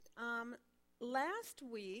Last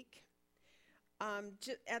week,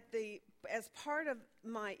 as part of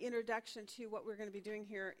my introduction to what we're going to be doing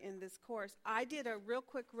here in this course, I did a real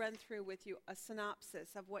quick run through with you, a synopsis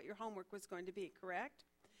of what your homework was going to be, correct?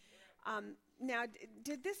 Now,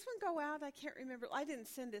 did this one go out? I can't remember. I didn't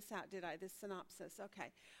send this out, did I, this synopsis?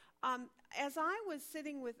 Okay. As I was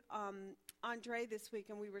sitting with Andre this week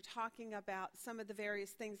and we were talking about some of the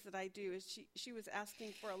various things that I do, she was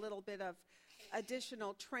asking for a little bit of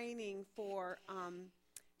additional training for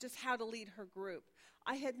just how to lead her group.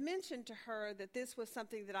 I had mentioned to her that this was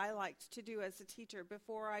something that I liked to do as a teacher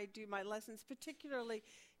before I do my lessons, particularly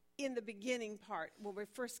in the beginning part when we're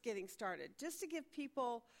first getting started, just to give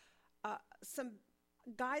people some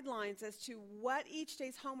guidelines as to what each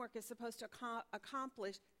day's homework is supposed to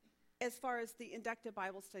accomplish as far as the inductive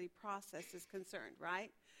Bible study process is concerned,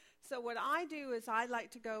 right? So what I do is I like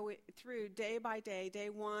to go through day by day, day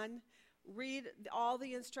one, read all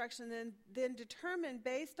the instruction, and then determine,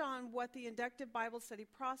 based on what the inductive Bible study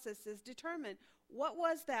process is, determine what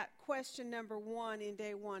was that question number one in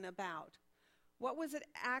day one about? What was it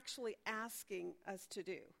actually asking us to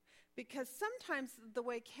do? Because sometimes the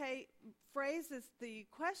way Kay phrases the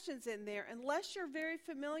questions in there, unless you're very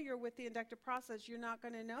familiar with the inductive process, you're not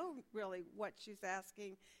going to know really what she's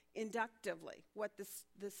asking inductively, what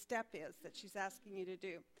the step is that she's asking you to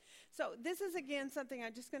do. So this is, again, something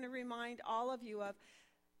I'm just going to remind all of you of.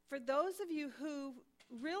 For those of you who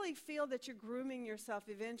really feel that you're grooming yourself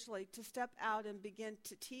eventually to step out and begin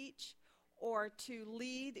to teach or to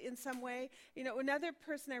lead in some way. You know, another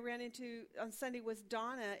person I ran into on Sunday was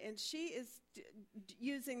Donna, and she is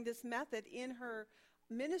using this method in her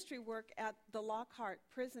ministry work at the Lockhart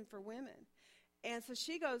Prison for Women. And so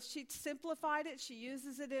she simplified it, she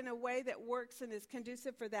uses it in a way that works and is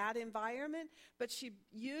conducive for that environment, but she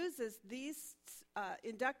uses these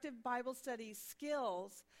inductive Bible study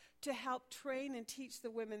skills to help train and teach the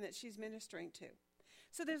women that she's ministering to.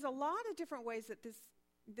 So there's a lot of different ways that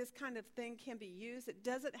this kind of thing can be used. It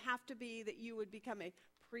doesn't have to be that you would become a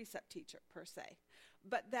precept teacher per se,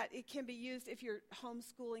 but that it can be used if you're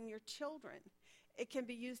homeschooling your children. It can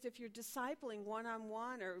be used if you're discipling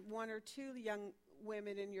one-on-one or one or two young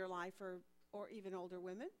women in your life, or even older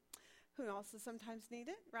women who also sometimes need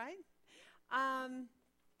it, right?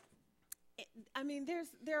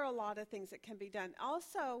 There are a lot of things that can be done.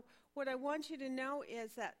 Also, what I want you to know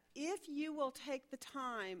is that if you will take the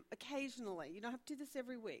time occasionally, you don't have to do this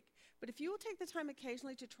every week, but if you will take the time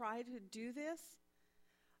occasionally to try to do this,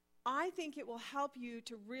 I think it will help you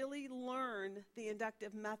to really learn the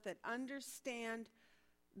inductive method, understand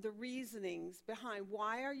the reasonings behind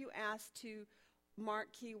why are you asked to mark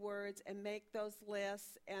keywords and make those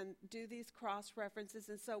lists and do these cross-references.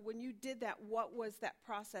 And so when you did that, what was that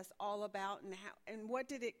process all about, and what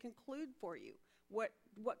did it conclude for you? What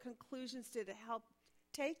conclusions did it help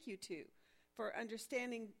take you to for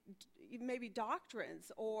understanding maybe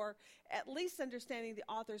doctrines, or at least understanding the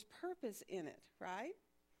author's purpose in it, right?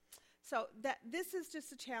 So this is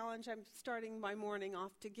just a challenge. I'm starting my morning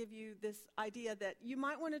off to give you this idea that you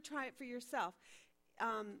might want to try it for yourself.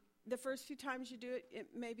 The first few times you do it, it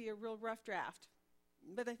may be a real rough draft,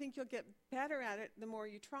 but I think you'll get better at it the more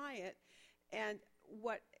you try it. And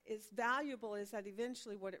what is valuable is that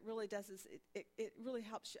eventually what it really does is it really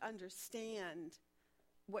helps you understand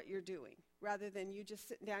what you're doing, rather than you just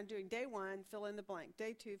sitting down doing day one, fill in the blank,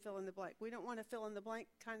 day two, fill in the blank. We don't want to fill in the blank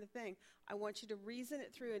kind of thing. I want you to reason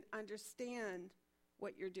it through and understand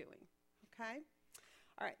what you're doing, okay?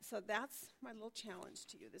 All right, so that's my little challenge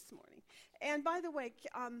to you this morning. And by the way,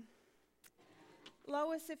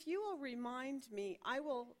 Lois, if you will remind me, I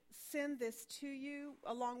will send this to you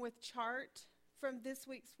along with chart from this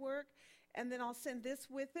week's work, and then I'll send this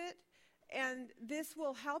with it. And this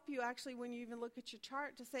will help you actually when you even look at your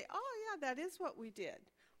chart to say, oh, yeah, that is what we did.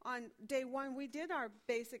 On day one, we did our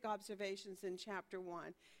basic observations in chapter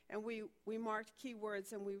 1, and we marked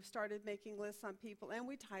keywords, and we started making lists on people, and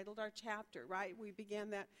we titled our chapter, right? We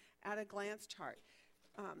began that at a glance chart.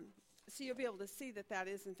 So you'll be able to see that that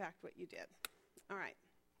is, in fact, what you did. All right.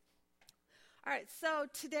 All right, so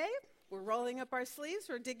today we're rolling up our sleeves.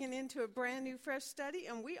 We're digging into a brand new, fresh study,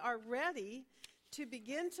 and we are ready to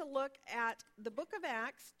begin to look at the book of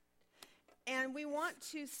Acts, and we want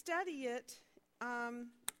to study it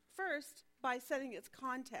first by setting its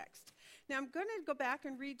context. Now, I'm going to go back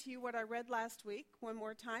and read to you what I read last week one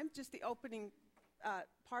more time, just the opening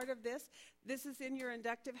part of this. This is in your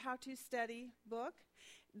inductive how-to study book.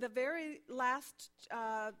 The very last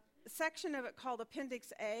section of it called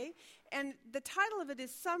Appendix A, and the title of it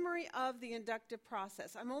is Summary of the Inductive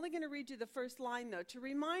Process. I'm only going to read you the first line, though, to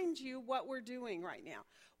remind you what we're doing right now.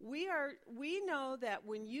 We know that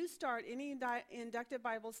when you start any inductive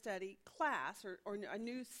Bible study class or a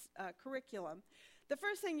new curriculum, the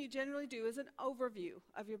first thing you generally do is an overview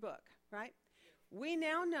of your book, right? We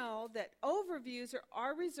now know that overviews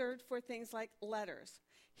are reserved for things like letters.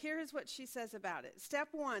 Here is what she says about it. Step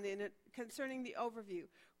 1 concerning the overview.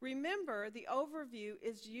 Remember, the overview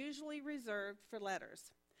is usually reserved for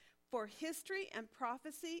letters. For history and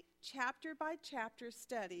prophecy, chapter-by-chapter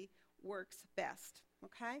study works best.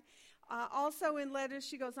 Okay? Also in letters,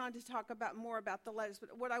 she goes on to talk more about the letters.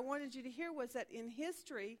 But what I wanted you to hear was that in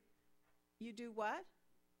history, you do what?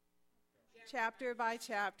 Chapter by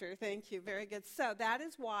chapter. Thank you. Very good. So that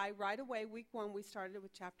is why right away, week 1, we started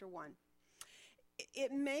with chapter 1.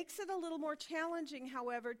 It makes it a little more challenging,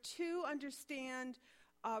 however, to understand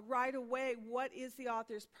right away what is the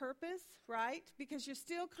author's purpose, right? Because you're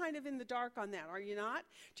still kind of in the dark on that, are you not?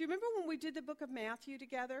 Do you remember when we did the book of Matthew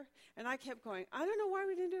together? And I kept going, I don't know why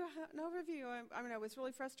we didn't do an overview. I was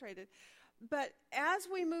really frustrated. But as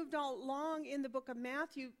we moved along in the book of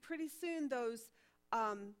Matthew, pretty soon those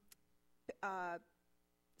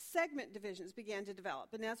segment divisions began to develop.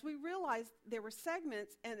 And as we realized there were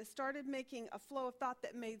segments and it started making a flow of thought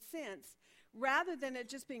that made sense, rather than it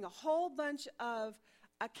just being a whole bunch of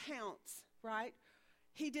accounts, right?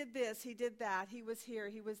 He did this, he did that, he was here,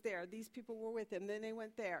 he was there, these people were with him, then they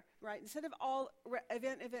went there, right? Instead of all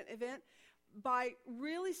event, by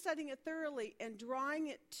really studying it thoroughly and drawing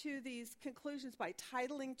it to these conclusions by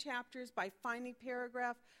titling chapters, by finding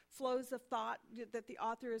paragraph flows of thought that the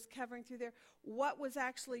author is covering through there, what was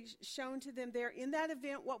actually shown to them there in that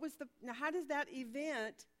event, now how does that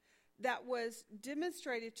event that was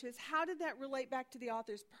demonstrated to us, how did that relate back to the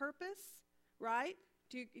author's purpose, right?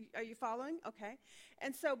 Are you following? Okay.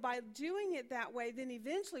 And so by doing it that way, then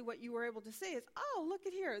eventually what you were able to see is, oh, look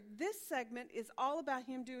at here, this segment is all about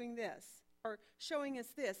him doing this, or showing us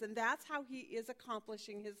this, and that's how he is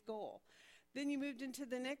accomplishing his goal. Then you moved into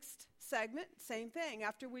the next segment, same thing.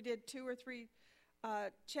 After we did 2 or 3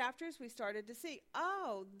 chapters, we started to see,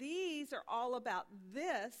 oh, these are all about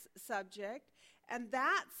this subject, and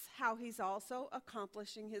that's how he's also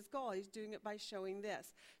accomplishing his goal. He's doing it by showing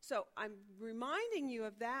this. So I'm reminding you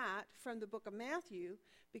of that from the book of Matthew,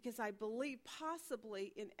 because I believe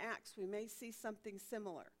possibly in Acts we may see something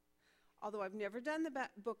similar. Although I've never done the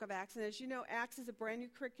book of Acts, and as you know, Acts is a brand new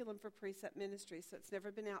curriculum for Precept Ministry, so it's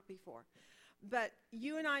never been out before. But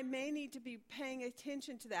you and I may need to be paying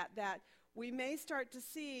attention to that we may start to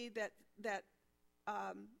see that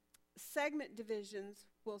segment divisions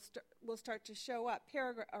will start to show up,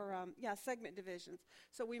 segment divisions.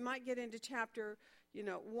 So we might get into chapter,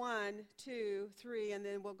 1, 2, 3, and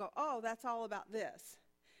then we'll go, oh, that's all about this.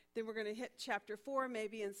 Then we're going to hit chapter 4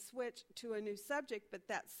 maybe and switch to a new subject, but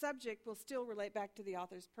that subject will still relate back to the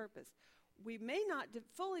author's purpose. We may not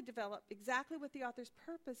fully develop exactly what the author's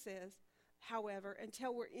purpose is, however,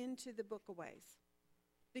 until we're into the book of ways.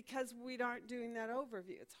 Because we aren't doing that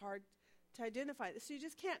overview. It's hard to identify this. So you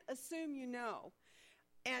just can't assume you know.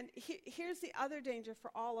 And here's the other danger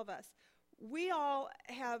for all of us. We all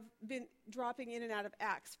have been dropping in and out of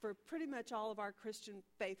Acts for pretty much all of our Christian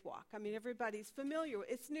faith walk. I mean, everybody's familiar with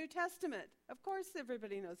it. It's New Testament. Of course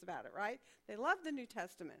everybody knows about it, right? They love the New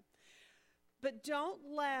Testament. But don't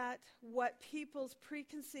let what people's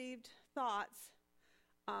preconceived thoughts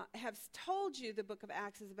have told you the book of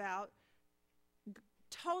Acts is about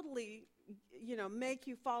totally, make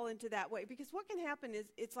you fall into that way. Because what can happen is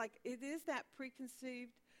it is that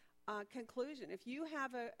preconceived conclusion. If you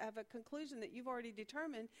have a conclusion that you've already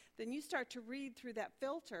determined, then you start to read through that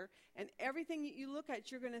filter, and everything you look at,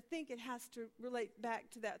 you're going to think it has to relate back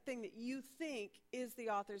to that thing that you think is the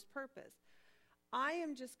author's purpose. I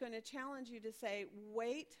am just going to challenge you to say,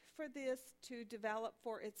 wait for this to develop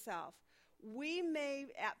for itself. We may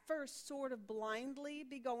at first sort of blindly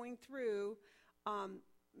be going through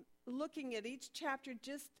looking at each chapter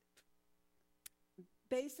just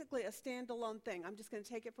basically a standalone thing. I'm just going to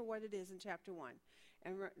take it for what it is in chapter 1.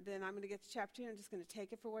 And then I'm going to get to chapter 2 and I'm just going to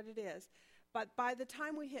take it for what it is. But by the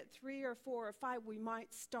time we hit 3 or 4 or 5, we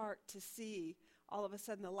might start to see all of a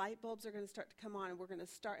sudden the light bulbs are going to start to come on, and we're going to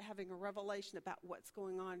start having a revelation about what's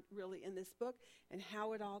going on really in this book and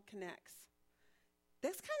how it all connects.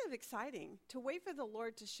 That's kind of exciting to wait for the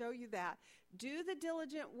Lord to show you that. Do the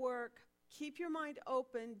diligent work. Keep your mind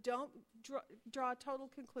open. Don't draw total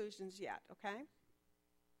conclusions yet, okay?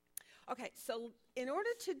 Okay, so in order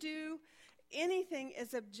to do anything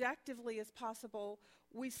as objectively as possible,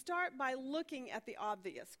 we start by looking at the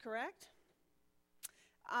obvious, correct?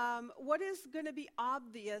 what is going to be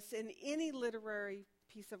obvious in any literary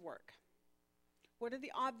piece of work? What are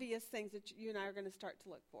the obvious things that you and I are going to start to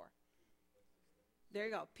look for? There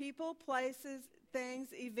you go. People, places, things,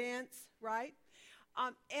 events, right?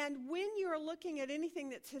 And when you're looking at anything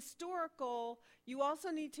that's historical, you also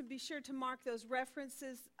need to be sure to mark those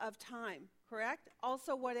references of time, correct?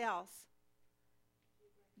 Also, what else?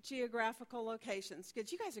 Geographical locations.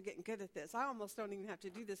 Because you guys are getting good at this. I almost don't even have to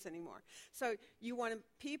do this anymore. So you want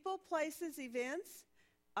people, places, events,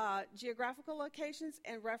 geographical locations,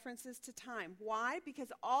 and references to time. Why?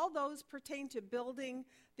 Because all those pertain to building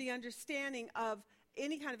the understanding of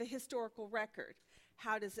any kind of a historical record.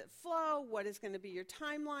 How does it flow? What is going to be your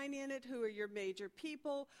timeline in it? Who are your major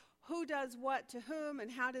people? Who does what to whom? And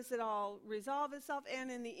how does it all resolve itself? And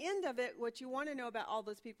in the end of it, what you want to know about all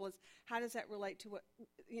those people is how does that relate to what,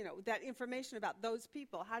 that information about those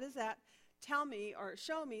people? How does that tell me or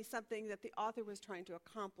show me something that the author was trying to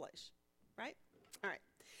accomplish? Right? All right.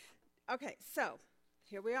 Okay, so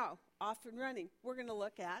here we are, off and running. We're going to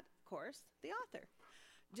look at, of course, the author.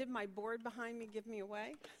 Did my board behind me give me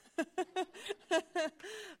away?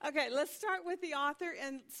 Okay, let's start with the author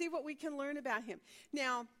and see what we can learn about him.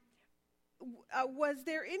 Now, was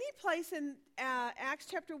there any place in Acts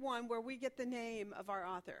chapter 1 where we get the name of our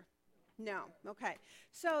author? No. Okay.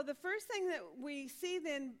 So the first thing that we see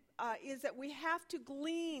then is that we have to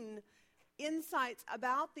glean insights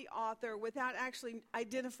about the author without actually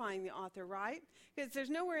identifying the author, right? Because there's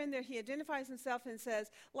nowhere in there he identifies himself and says,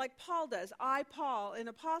 like Paul does, I, Paul, an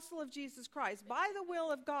apostle of Jesus Christ, by the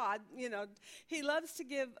will of God. He loves to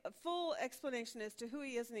give a full explanation as to who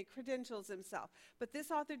he is, and he credentials himself. But this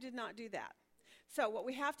author did not do that. So what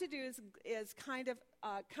we have to do is kind of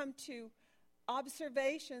come to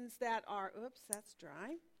observations that are, oops, that's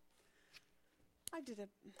dry. I did it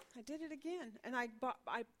again, and I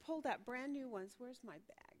pulled out brand new ones. Where's my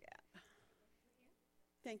bag at?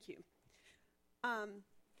 Thank you. Let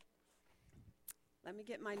me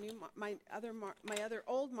get my other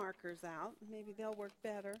old markers out. Maybe they'll work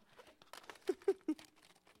better.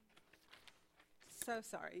 So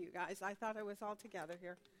sorry, you guys. I thought I was all together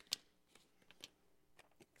here.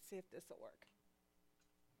 Let's see if this will work.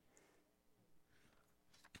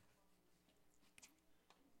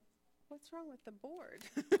 What's wrong with the board?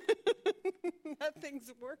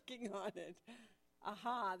 Nothing's working on it.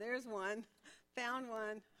 Aha, there's one. Found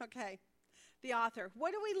one. Okay. The author.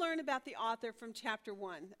 What do we learn about the author from chapter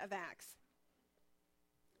 1 of Acts?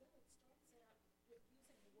 Well, it starts out with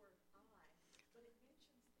using the word I, but it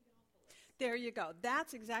mentions Theophilus. There you go.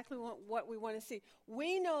 That's exactly what we want to see.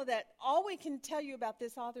 We know that all we can tell you about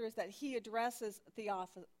this author is that he addresses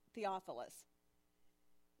Theophilus.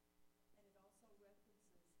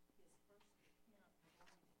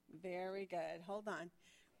 Very good. Hold on.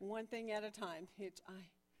 One thing at a time.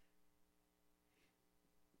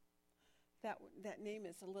 That name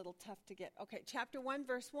is a little tough to get. Okay, chapter 1,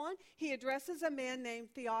 verse 1, he addresses a man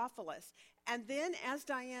named Theophilus. And then, as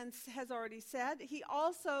Diane has already said, he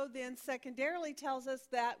also then secondarily tells us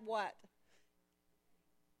that what?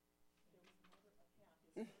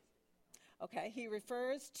 Okay, he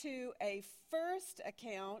refers to a first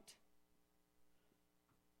account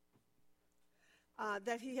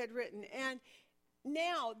that he had written. And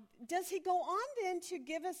now, does he go on then to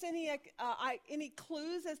give us any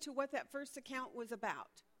clues as to what that first account was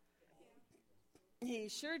about? He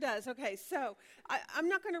sure does. Okay, so I'm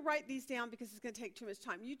not going to write these down because it's going to take too much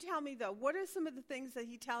time. You tell me, though, what are some of the things that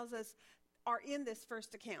he tells us are in this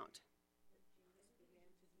first account?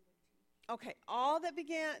 Okay, all that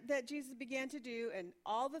Jesus began to do and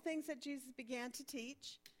all the things that Jesus began to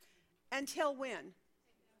teach until when?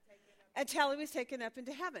 Until he was taken up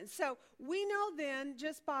into heaven. So we know then,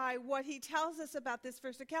 just by what he tells us about this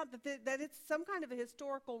first account, that it's some kind of a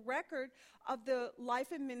historical record of the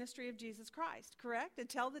life and ministry of Jesus Christ, correct?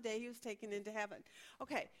 Until the day he was taken into heaven.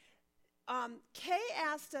 Okay. Kay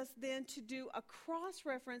asked us then to do a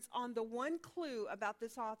cross-reference on the one clue about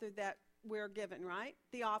this author that we're given, right?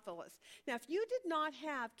 Theophilus. Now, if you did not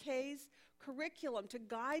have Kay's curriculum to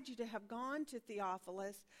guide you to have gone to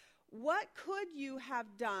Theophilus, what could you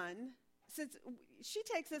have done? Since she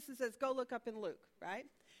takes this and says, go look up in Luke, right?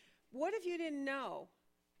 What if you didn't know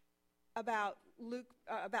about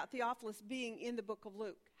Theophilus being in the book of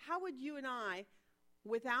Luke? How would you and I,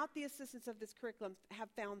 without the assistance of this curriculum, have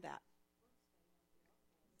found that?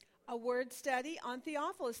 A word study on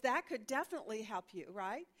Theophilus. That could definitely help you,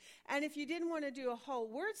 right? And if you didn't want to do a whole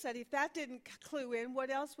word study, if that didn't clue in, what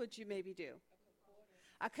else would you maybe do?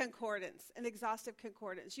 A concordance, an exhaustive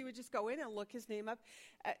concordance. You would just go in and look his name up.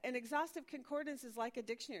 An exhaustive concordance is like a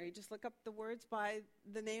dictionary. You just look up the words by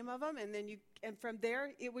the name of them, and from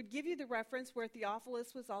there it would give you the reference where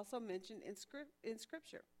Theophilus was also mentioned in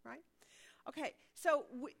Scripture, right? Okay, so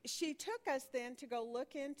she took us then to go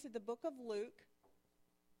look into the book of Luke,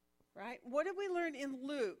 right? What did we learn in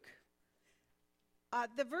Luke?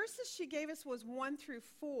 The verses she gave us was 1 through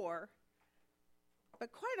 4.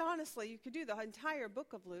 But quite honestly, you could do the entire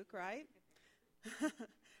book of Luke, right?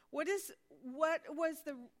 What was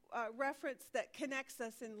the reference that connects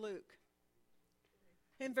us in Luke?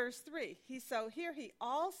 In verse 3. He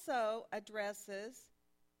also addresses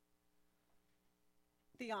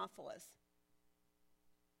Theophilus.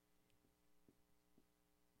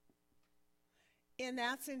 And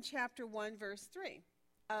that's in chapter 1, verse 3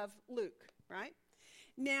 of Luke, right?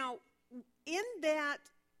 Now, in that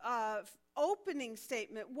opening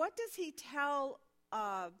statement, what does he tell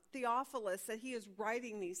Theophilus that he is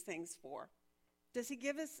writing these things for? Does he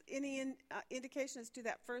give us any indication as to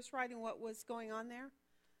that first writing, what was going on there?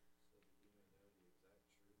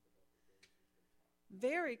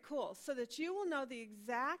 Very cool. So that you will know the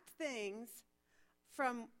exact things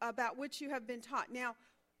about which you have been taught. Now,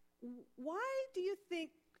 why do you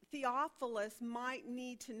think Theophilus might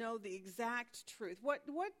need to know the exact truth? What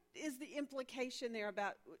is the implication there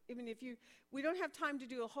about, we don't have time to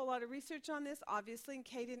do a whole lot of research on this, obviously, and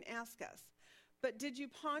Kay didn't ask us. But did you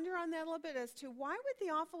ponder on that a little bit as to why would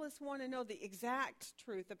Theophilus want to know the exact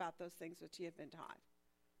truth about those things which he had been taught?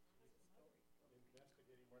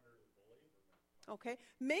 Okay,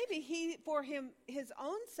 maybe his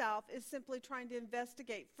own self is simply trying to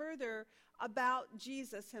investigate further about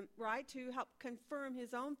Jesus, right, to help confirm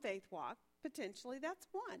his own faith walk. Potentially, that's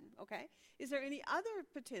one, okay? Is there any other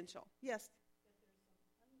potential? Yes?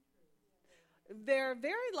 There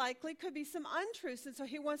very likely could be some untruths, and so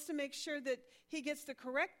he wants to make sure that he gets the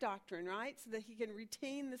correct doctrine, right, so that he can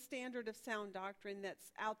retain the standard of sound doctrine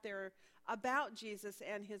that's out there about Jesus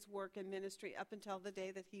and his work and ministry up until the day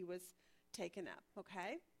that he was taken up,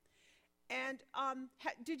 okay? And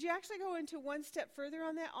did you actually go into one step further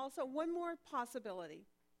on that? Also, one more possibility.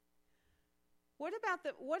 What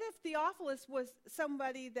if Theophilus was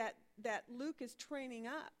somebody that Luke is training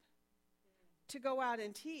up to go out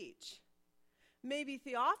and teach? Maybe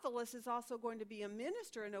Theophilus is also going to be a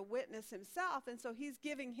minister and a witness himself, and so he's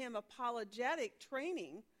giving him apologetic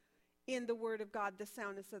training in the Word of God, the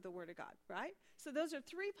soundness of the Word of God, right? So those are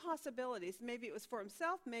three possibilities. Maybe it was for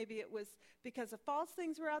himself, maybe it was because of false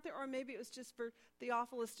things were out there, or maybe it was just for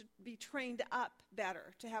Theophilus to be trained up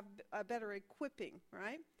better, to have a better equipping,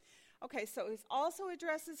 right? Okay, so he also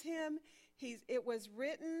addresses him. Luke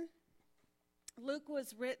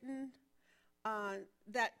was written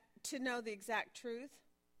that to know the exact truth.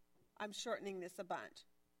 I'm shortening this a bunch.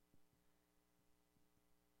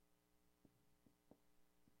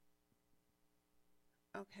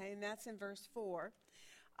 Okay, and that's in verse 4.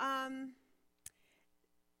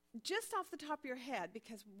 Just off the top of your head,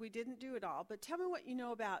 because we didn't do it all, but tell me what you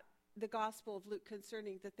know about the Gospel of Luke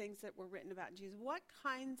concerning the things that were written about Jesus. What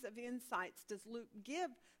kinds of insights does Luke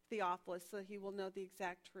give Theophilus so he will know the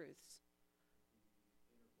exact truths? Just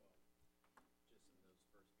in those first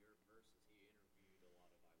verses, he interviewed a lot of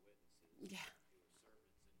eyewitnesses. Yeah. Who were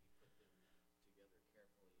servants, and he put them together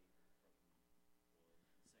carefully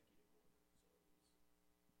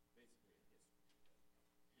in consecutive order. So it was basically a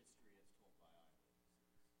history as told by eyewitnesses.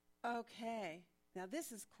 Okay. Now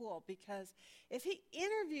this is cool because if he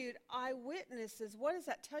interviewed eyewitnesses, what does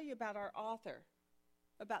that tell you about our author?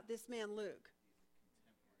 About this man Luke?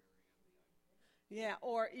 Yeah,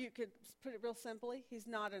 or you could put it real simply, he's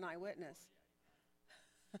not an eyewitness.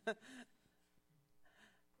 But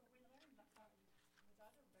we learned with other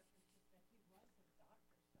references that he was a doctor, so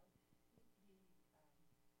that kind of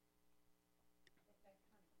qualifies how he looks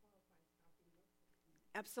at things.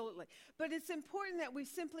 Absolutely. But it's important that we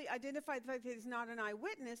simply identify the fact that he's not an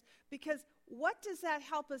eyewitness, because what does that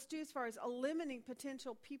help us do as far as eliminating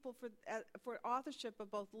potential people for authorship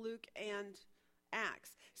of both Luke and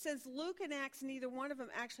Acts? Since Luke and Acts, neither one of them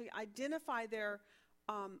actually identify their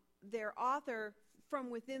author from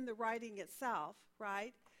within the writing itself,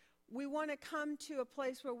 right? We want to come to a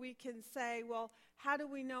place where we can say, well, how do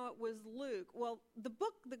we know it was Luke? Well, the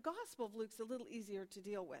Gospel of Luke's a little easier to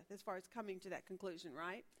deal with as far as coming to that conclusion,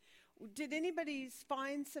 right? Did anybody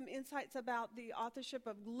find some insights about the authorship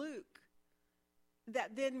of Luke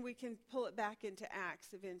that then we can pull it back into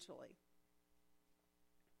Acts eventually?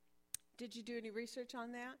 Did you do any research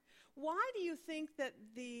on that? Why do you think that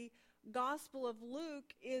the Gospel of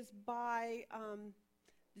Luke is by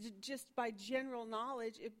just by general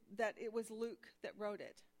knowledge that it was Luke that wrote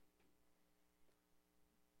it?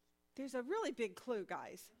 There's a really big clue,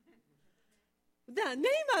 guys. The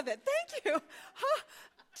name of it. Thank you. Huh.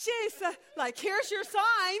 Jeez, like, here's your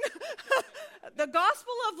sign. The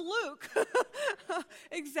Gospel of Luke.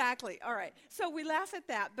 Exactly. All right. So we laugh at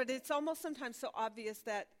that, but it's almost sometimes so obvious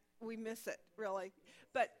that we miss it, really.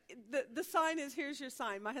 But the sign is, here's your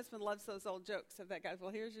sign. My husband loves those old jokes of that guy.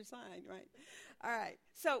 Well, here's your sign, right? All right.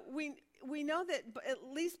 So we know that at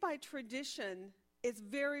least by tradition, it's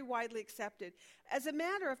very widely accepted. As a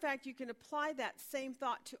matter of fact, you can apply that same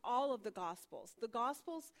thought to all of the Gospels. The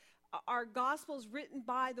Gospels are Gospels written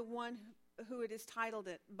by the one who it is titled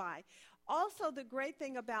it by. Also, the great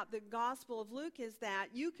thing about the Gospel of Luke is that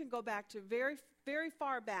you can go back to very, very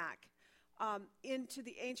far back into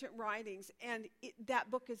the ancient writings, and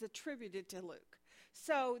that book is attributed to Luke.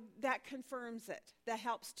 So that confirms it. That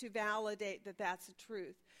helps to validate that that's the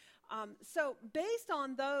truth. So based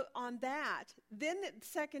on that, then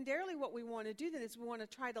secondarily what we want to do then is we want to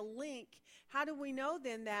try to link, how do we know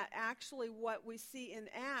then that actually what we see in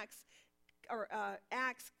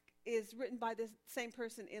Acts is written by the same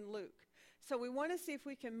person in Luke. So we want to see if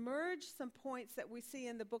we can merge some points that we see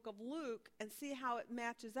in the book of Luke and see how it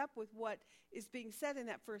matches up with what is being said in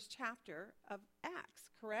that first chapter of Acts,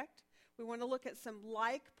 correct? We want to look at some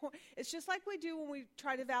points. It's just like we do when we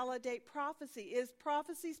try to validate prophecy. Is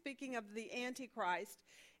prophecy speaking of the Antichrist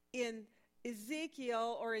in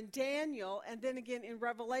Ezekiel or in Daniel, and then again in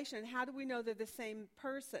Revelation? How do we know they're the same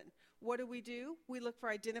person? What do? We look for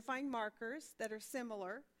identifying markers that are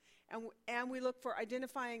similar, and we look for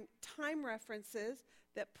identifying time references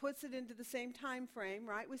that puts it into the same time frame,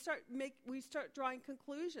 right? We start drawing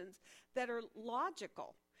conclusions that are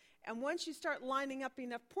logical. And once you start lining up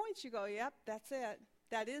enough points, you go, yep, that's it.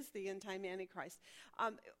 That is the end-time Antichrist.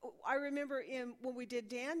 I remember when we did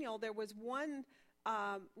Daniel, there was one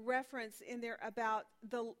reference in there about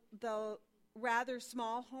the rather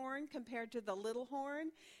small horn compared to the little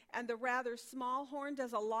horn. And the rather small horn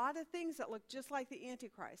does a lot of things that look just like the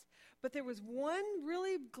Antichrist. But there was one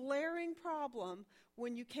really glaring problem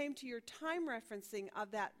when you came to your time referencing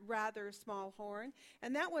of that rather small horn,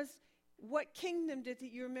 and that was, what kingdom did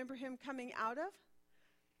you remember him coming out of?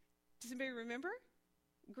 Does anybody remember?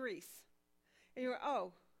 Greece. And you were,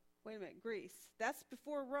 oh, wait a minute, Greece. That's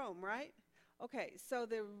before Rome, right? Okay, so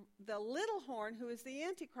the little horn, who is the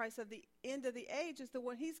Antichrist of the end of the age, is the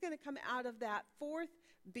one, he's going to come out of that fourth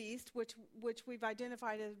beast, which we've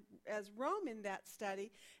identified as Rome in that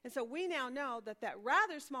study. And so we now know that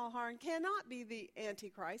rather small horn cannot be the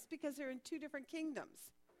Antichrist because they're in two different kingdoms,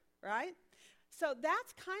 right? So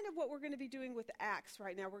that's kind of what we're going to be doing with Acts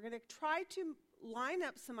right now. We're going to try to line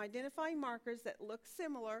up some identifying markers that look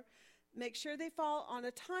similar, make sure they fall on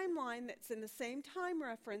a timeline that's in the same time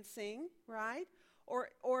referencing, right?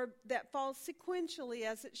 Or that falls sequentially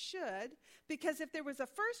as it should. Because if there was a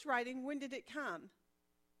first writing, when did it come?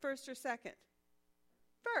 First or second?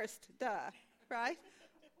 First, duh, right?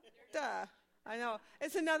 Duh. I know.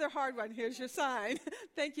 It's another hard one. Here's your sign.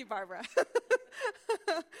 Thank you, Barbara.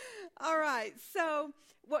 All right. So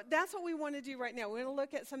that's what we want to do right now. We're going to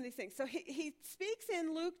look at some of these things. So he speaks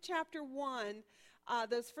in Luke chapter 1,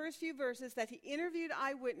 those first few verses, that he interviewed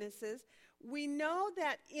eyewitnesses. We know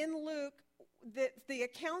that in Luke, the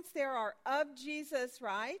accounts there are of Jesus,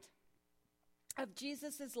 right? Of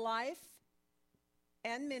Jesus' life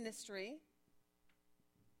and ministry.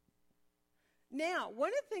 Now, one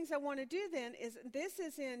of the things I want to do then is, this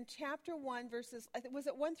is in chapter 1, verses, was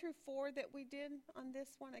it 1 through 4 that we did on this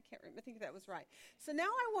one? I can't remember. I think that was right. So now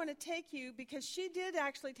I want to take you, because she did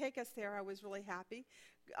actually take us there. I was really happy.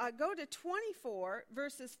 Go to 24,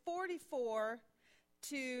 verses 44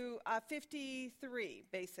 to 53,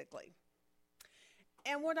 basically.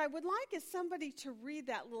 And what I would like is somebody to read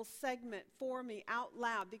that little segment for me out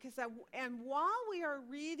loud, and while we are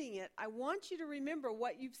reading it, I want you to remember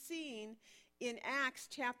what you've seen in Acts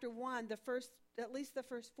chapter 1, at least the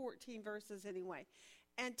first 14 verses anyway.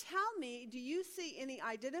 And tell me, do you see any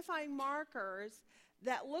identifying markers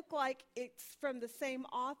that look like it's from the same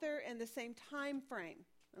author and the same time frame?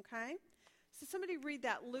 Okay? So somebody read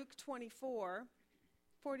that, Luke 24,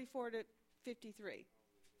 44 to 53.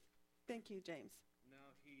 Thank you, James.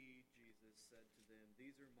 Now he, Jesus, said to them,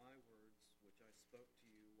 "These are my words, which I spoke to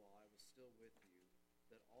you while I was still with you,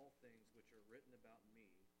 that all things which are written about me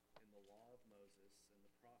in the law of Moses and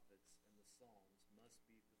the prophets and the Psalms must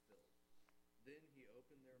be fulfilled." Then he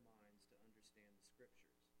opened their minds to understand the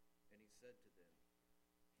Scriptures, and he said to them,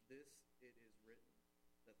 "This it is written,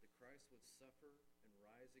 that the Christ would suffer and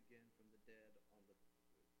rise again from the dead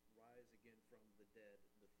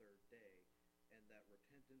the third day, and that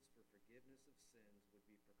repentance for forgiveness of sins would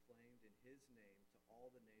be proclaimed in his name to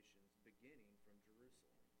all the nations, beginning from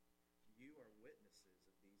Jerusalem. You are witnesses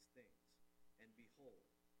of these things. And behold,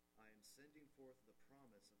 I am sending forth the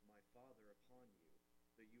promise of my Father upon you,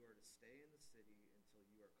 but you are to stay in the city until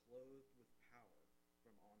you are clothed with power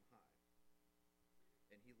from on high.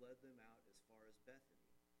 And he led them out as far as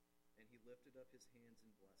Bethany, and he lifted up his hands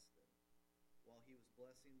and blessed them. While he was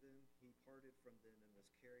blessing them, he parted from them and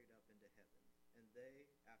was carried up into heaven. And they,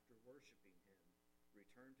 after worshiping him,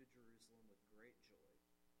 returned to Jerusalem with great joy,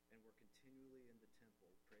 and were continually in the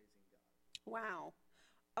temple praising God. Wow.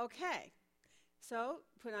 Okay. So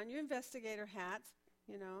put on your investigator hats,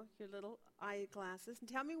 your little eyeglasses, and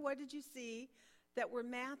tell me, what did you see that were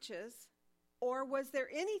matches? Or was there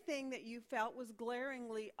anything that you felt was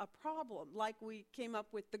glaringly a problem, like we came up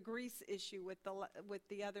with the grease issue with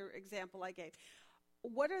the other example I gave?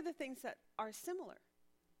 What are the things that are similar?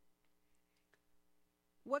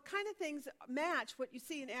 What kind of things match what you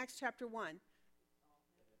see in Acts chapter 1?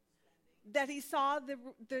 That he saw the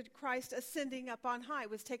Christ ascending up on high,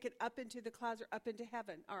 was taken up into the clouds or up into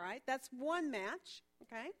heaven. All right, that's one match,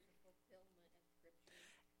 okay?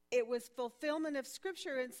 It was fulfillment of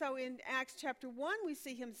Scripture, and so in Acts chapter 1, we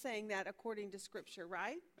see him saying that according to Scripture,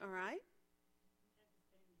 right? All right.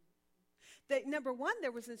 Number one,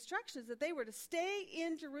 there was instructions that they were to stay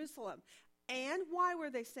in Jerusalem. And why were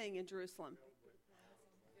they staying in Jerusalem?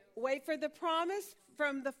 Wait for the promise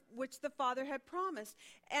from which the Father had promised.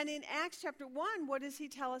 And in Acts chapter 1, what does he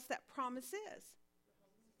tell us that promise is?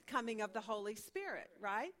 Coming of the Holy Spirit,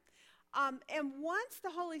 right? And once the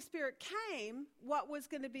Holy Spirit came, what was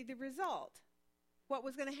going to be the result? What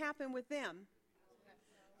was going to happen with them?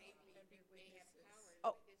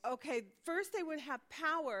 Oh, okay, first they would have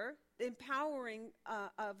power, empowering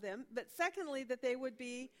of them, but secondly, that they would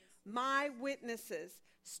be my witnesses.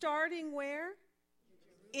 Starting where?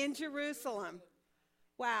 In Jerusalem.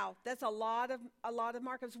 Wow, that's a lot of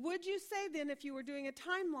markups. Would you say then, if you were doing a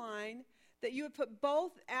timeline, that you would put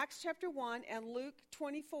both Acts chapter 1 and Luke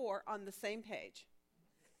 24 on the same page?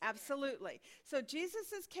 Absolutely. So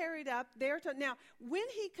Jesus is carried up there. Now, when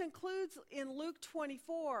he concludes in Luke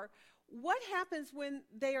 24, what happens when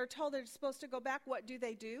they are told they're supposed to go back? What do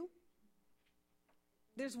they do?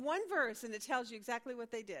 There's one verse, and it tells you exactly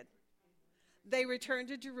what they did. They returned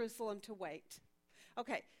to Jerusalem to wait.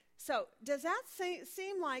 Okay, so does that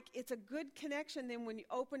seem like it's a good connection then when you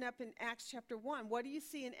open up in Acts chapter 1? What do you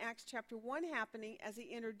see in Acts chapter 1 happening as he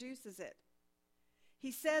introduces it?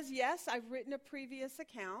 He says, yes, I've written a previous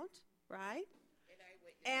account, right?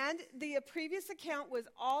 And the previous account was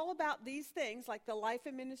all about these things, like the life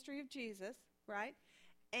and ministry of Jesus, right?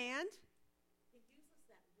 And he uses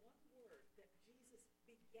that one word that Jesus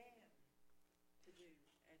began to do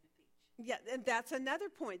and to teach. yeah, and that's another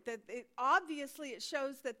point, that obviously it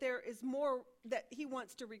shows that there is more that he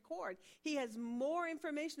wants to record. He has more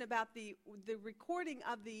information about the recording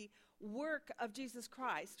of the work of Jesus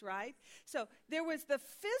Christ, right? So there was the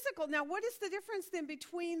physical. Now, what is the difference then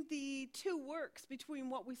between the two works, between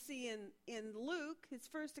what we see in Luke, his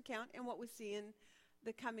first account, and what we see in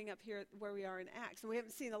the coming up here where we are in Acts? And we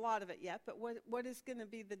haven't seen a lot of it yet, but what is going to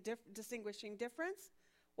be the distinguishing difference?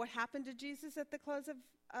 What happened to Jesus at the close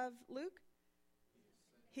of Luke?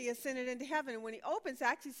 He ascended into heaven. And when he opens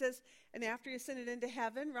Acts, he says, and after he ascended into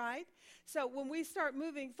heaven, right? So when we start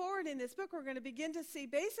moving forward in this book, we're going to begin to see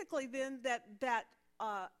basically then that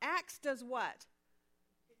Acts does what?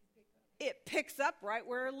 It picks up right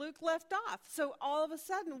where Luke left off. So all of a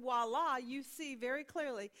sudden, voila, you see very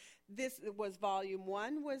clearly this was volume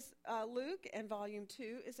 1 was Luke, and volume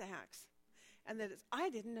 2 is Acts. And that is, I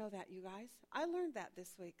didn't know that, you guys. I learned that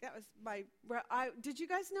this week. That was did you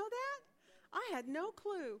guys know that? I had no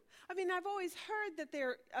clue. I mean, I've always heard that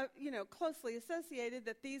they're, closely associated,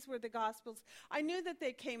 that these were the Gospels. I knew that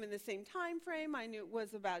they came in the same time frame. I knew it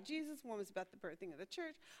was about Jesus. One was about the birthing of the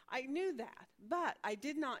church. I knew that. But I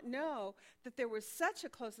did not know that there was such a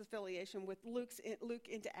close affiliation with Luke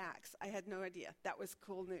into Acts. I had no idea. That was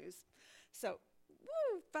cool news. So,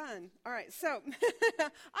 woo, fun. All right, so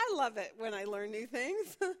I love it when I learn new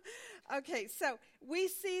things. Okay, so we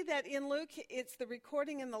see that in Luke, it's the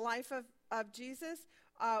recording in the life of Jesus.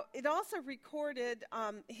 It also recorded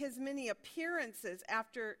his many appearances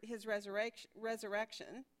after his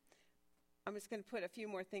resurrection. I'm just going to put a few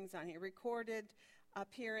more things on here. Recorded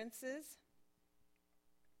appearances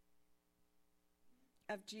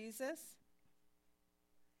of Jesus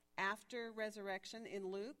after resurrection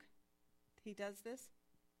in Luke. He does this.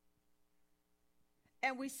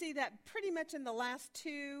 And we see that pretty much in the last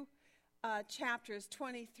two chapters,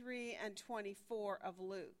 23 and 24 of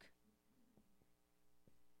Luke.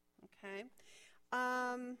 Okay.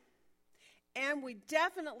 And we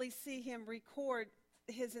definitely see him record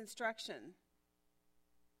his instruction.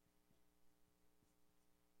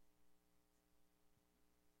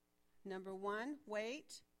 Number 1,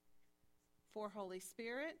 wait for Holy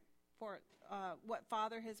Spirit, for what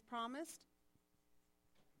Father has promised.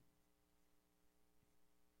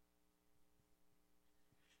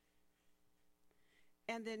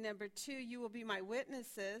 And then number 2, you will be my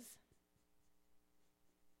witnesses.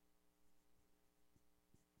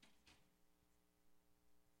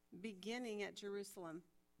 Beginning at Jerusalem.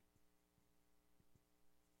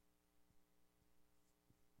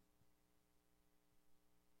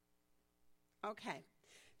 Okay,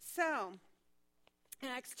 so in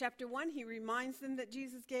Acts chapter 1, he reminds them that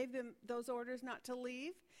Jesus gave them those orders not to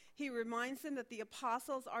leave. He reminds them that the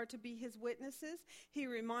apostles are to be his witnesses. He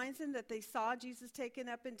reminds them that they saw Jesus taken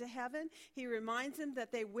up into heaven. He reminds them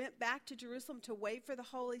that they went back to Jerusalem to wait for the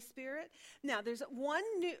Holy Spirit. Now, there's one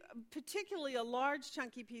new, particularly a large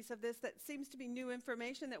chunky piece of this that seems to be new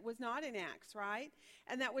information that was not in Acts, right?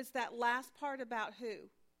 And that was that last part about who?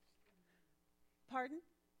 Pardon?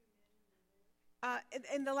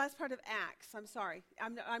 In the last part of Acts, I'm sorry.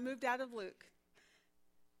 I moved out of Luke.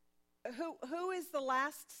 Who is the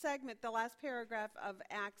last segment, the last paragraph of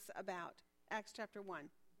Acts about? Acts chapter 1.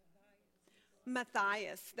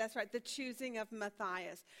 Matthias. That's right, the choosing of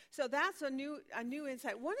Matthias. So that's a new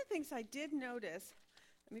insight. One of the things I did notice,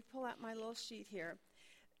 let me pull out my little sheet here.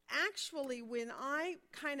 Actually, when I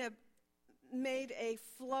kind of made a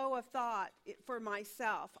flow of thought for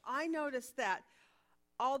myself, I noticed that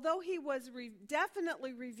although he was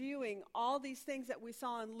definitely reviewing all these things that we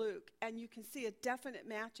saw in Luke, and you can see a definite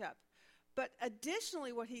matchup, but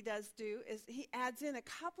additionally what he does do is he adds in a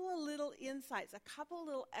couple of little insights, a couple of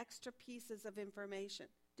little extra pieces of information.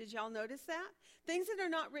 Did y'all notice that? Things that are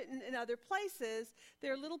not written in other places,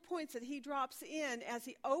 they're little points that he drops in as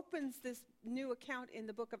he opens this new account in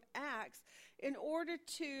the book of Acts in order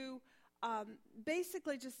to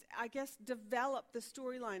basically just, I guess, develop the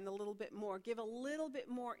storyline a little bit more, give a little bit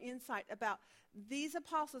more insight about these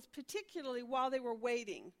apostles, particularly while they were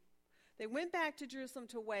waiting. They went back to Jerusalem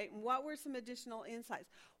to wait, and what were some additional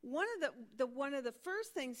insights? One of the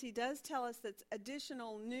first things he does tell us that's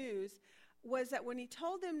additional news was that when he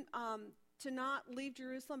told them to not leave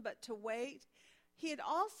Jerusalem but to wait, he had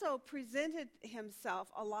also presented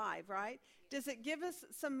himself alive, right? Does it give us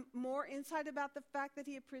some more insight about the fact that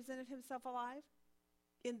he had presented himself alive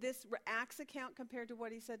in this Acts account compared to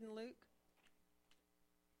what he said in Luke?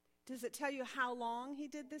 Does it tell you how long he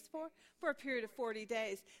did this for? For a period of 40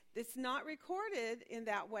 days. It's not recorded in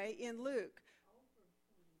that way in Luke.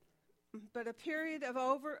 But a period of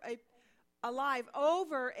alive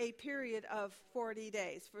over a period of 40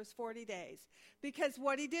 days. For 40 days. Because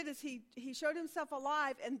what he did is he showed himself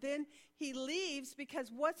alive, and then he leaves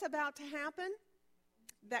because what's about to happen?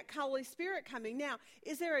 That Holy Spirit coming. Now,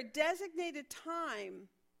 is there a designated time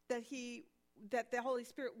that the Holy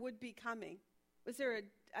Spirit would be coming? Was there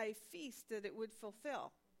a feast that it would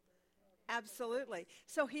fulfill? Absolutely.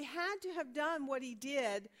 So he had to have done what he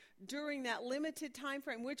did during that limited time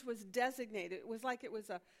frame, which was designated. It was like it was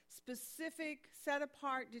a specific,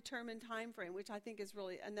 set-apart, determined time frame, which I think is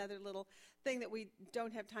really another little thing that we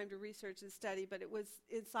don't have time to research and study, but it was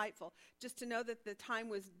insightful. Just to know that the time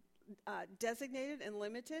was designated and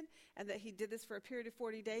limited, and that he did this for a period of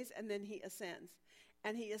 40 days, and then he ascends.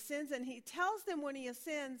 And he ascends, and he tells them when he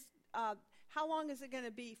ascends, how long is it going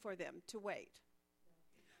to be for them to wait?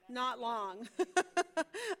 Not long.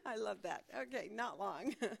 I love that. Okay, not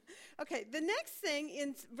long. Okay, the next thing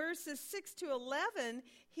in verses 6 to 11,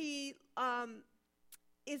 he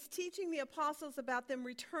is teaching the apostles about them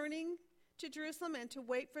returning to Jerusalem and to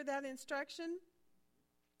wait for that instruction.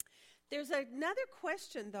 There's another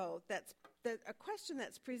question, though, a question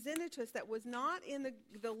that's presented to us that was not in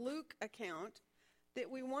the Luke account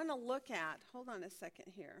that we want to look at. Hold on a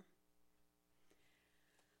second here.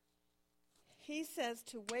 He says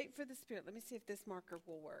to wait for the Spirit. Let me see if this marker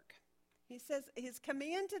will work. He says his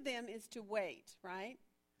command to them is to wait, right?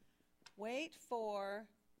 Wait for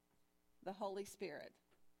the Holy Spirit.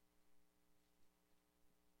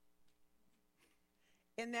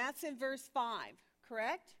 And that's in verse 5,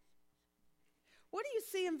 correct? What do you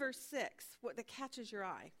see in verse 6? What that catches your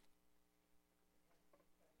eye?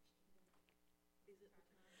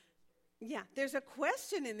 Yeah, there's a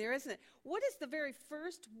question in there, isn't it? What is the very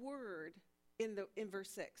first word in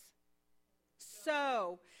verse 6?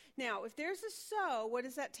 So. Now, if there's a so, what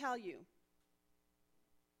does that tell you?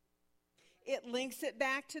 It links it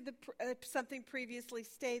back to something previously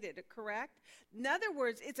stated, correct? In other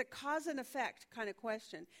words, it's a cause and effect kind of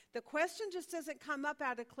question. The question just doesn't come up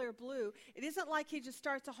out of clear blue. It isn't like he just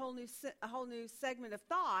starts a whole new segment of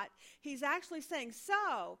thought. He's actually saying,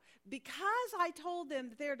 so, because I told them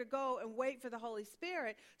that they're to go and wait for the Holy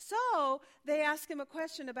Spirit, so they ask him a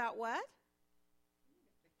question about what?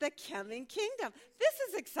 The coming kingdom. This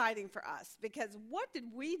is exciting for us because what did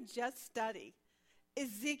we just study?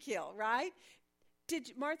 Ezekiel, right?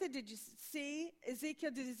 Martha, did you see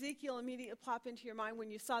Ezekiel? Did Ezekiel immediately pop into your mind when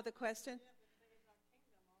you saw the question?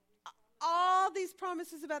 All these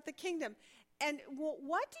promises about the kingdom. And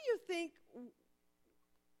what do you think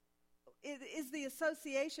is the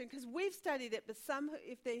association? Because we've studied it, but some,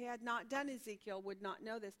 if they had not done Ezekiel, would not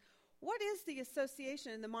know this. What is the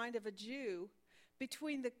association in the mind of a Jew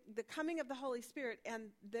between the coming of the Holy Spirit and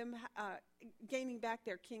them gaining back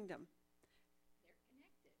their kingdom?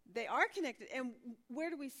 They are connected. And where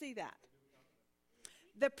do we see that?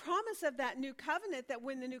 The promise of that new covenant, that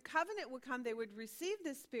when the new covenant would come, they would receive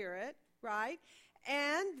the Spirit, right?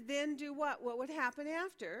 And then do what? What would happen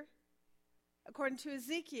after? According to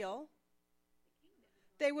Ezekiel,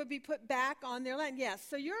 they would be put back on their land. Yes,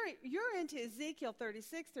 so you're into Ezekiel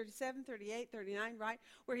 36, 37, 38, 39, right?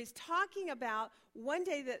 Where he's talking about one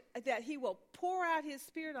day that he will pour out his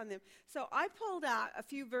Spirit on them. So I pulled out a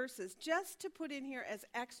few verses just to put in here as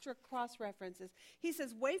extra cross-references. He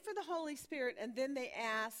says, wait for the Holy Spirit, and then they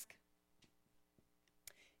ask,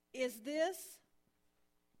 is this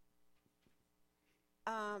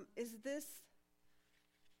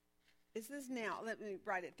now, let me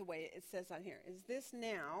write it the way it says on here. Is this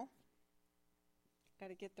now, got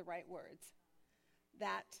to get the right words,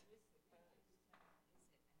 that,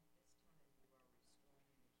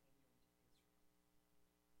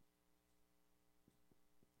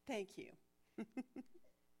 thank you.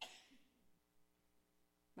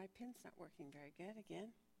 My pen's not working very good again.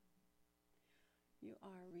 You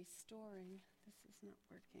are restoring, this is not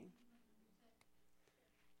working.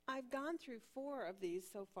 I've gone through 4 of these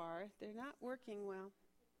so far. They're not working well.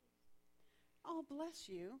 Oh, bless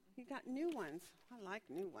you. You got new ones. I like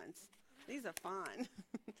new ones. These are fun.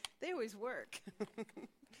 They always work.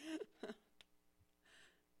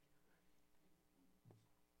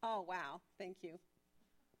 Oh, wow. Thank you.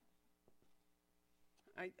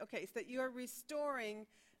 Okay, so you're restoring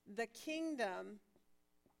the kingdom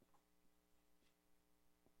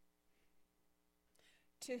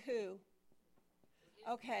to who?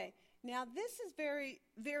 Okay, now this is very,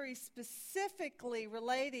 very specifically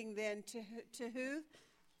relating then to who?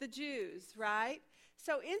 The Jews, right?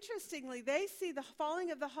 So interestingly, they see the falling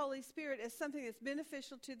of the Holy Spirit as something that's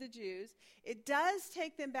beneficial to the Jews. It does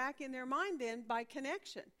take them back in their mind then by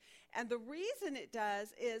connection. And the reason it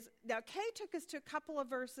does is, now Kay took us to a couple of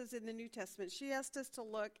verses in the New Testament. She asked us to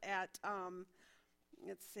look at,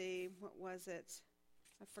 let's see, what was it?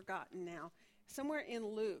 I've forgotten now. Somewhere in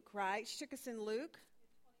Luke, right? She took us in Luke.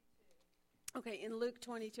 Okay, in Luke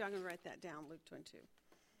 22, I'm going to write that down, Luke 22.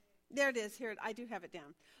 There it is, here, I do have it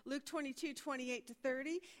down. Luke 22, 28 to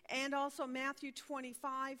 30, and also Matthew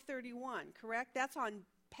 25, 31, correct? That's on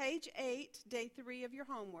page 8, day 3 of your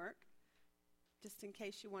homework, just in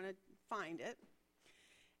case you want to find it.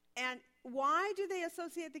 And why do they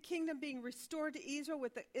associate the kingdom being restored to Israel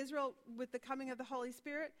with the coming of the Holy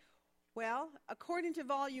Spirit? Well, according to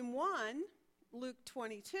volume 1, Luke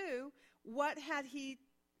 22, what had he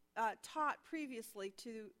taught previously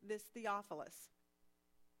to this Theophilus?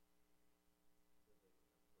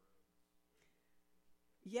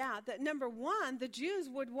 Yeah, that number 1, the Jews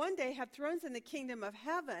would one day have thrones in the kingdom of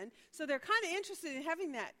heaven. So they're kind of interested in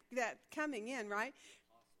having that coming in, right?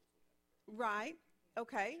 Right.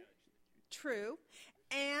 Okay. True.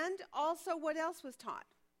 And also, what else was taught?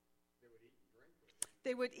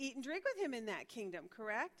 They would eat and drink with him in that kingdom,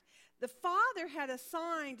 correct? The Father had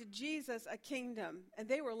assigned Jesus a kingdom, and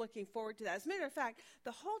they were looking forward to that. As a matter of fact,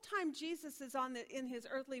 the whole time Jesus is in his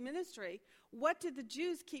earthly ministry, what did the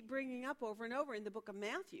Jews keep bringing up over and over in the book of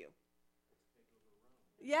Matthew?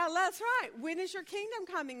 Yeah, that's right. When is your kingdom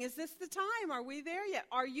coming? Is this the time? Are we there yet?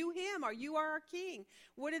 Are you him? Are you our king?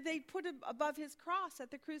 What did they put above his cross at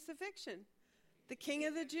the crucifixion? The King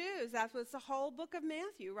of the Jews. That was the whole book of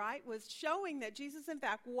Matthew, right? Was showing that Jesus, in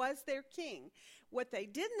fact, was their king. What they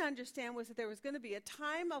didn't understand was that there was going to be a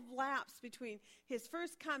time of lapse between his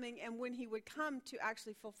first coming and when he would come to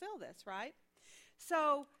actually fulfill this, right?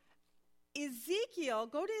 So Ezekiel,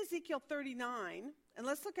 go to Ezekiel 39, and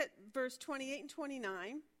let's look at verse 28 and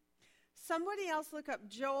 29. Somebody else look up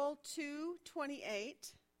Joel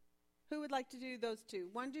 2:28. Who would like to do those two?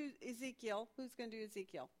 One do Ezekiel. Who's going to do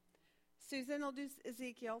Ezekiel? Susan will do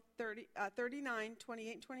Ezekiel 39,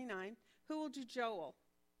 28, and 29. Who will do Joel?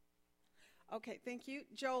 Okay, thank you.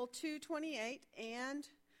 Joel 2:28, and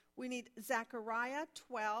we need Zechariah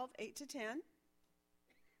 12, 8 to 10.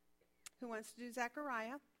 Who wants to do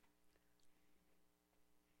Zechariah?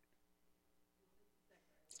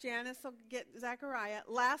 Janice will get Zechariah.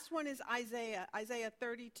 Last one is Isaiah. Isaiah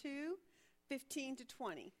 32, 15 to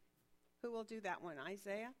 20. Who will do that one?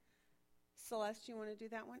 Isaiah? Celeste, you want to do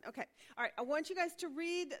that one? Okay. All right. I want you guys to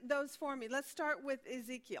read those for me. Let's start with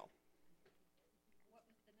Ezekiel. What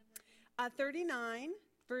was the number again? 39,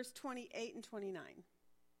 verse 28 and 29.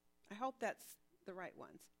 I hope that's the right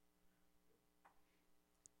ones.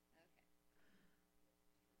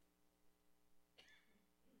 Okay.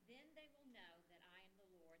 Then they will know that I am the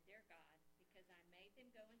Lord their God, because I made them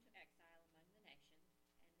go into exile among the nations,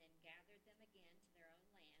 and then gathered them again to their own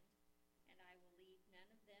land, and I will leave none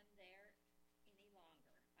of them there any longer.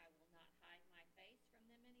 I will not hide my face from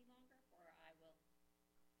them any longer, for I will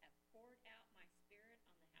have poured out my spirit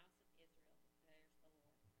on the house of Israel, declares the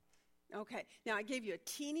Lord. Okay. Now, I gave you a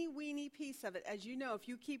teeny weeny piece of it. As you know, if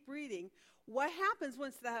you keep reading, what happens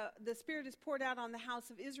once the Spirit is poured out on the house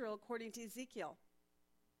of Israel, according to Ezekiel?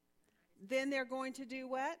 Then they're going to do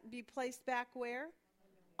what? Be placed back where?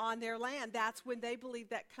 On their land. That's when they believe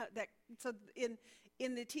that. So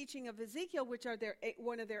in the teaching of Ezekiel, which are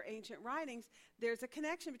one of their ancient writings, there's a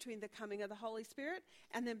connection between the coming of the Holy Spirit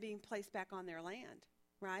and them being placed back on their land,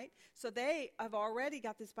 right? So they have already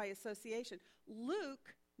got this by association.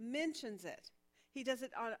 Luke mentions it. He does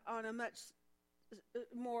it on a much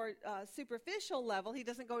more superficial level. He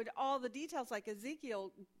doesn't go into all the details like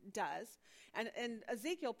Ezekiel does, and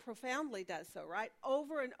Ezekiel profoundly does so, right?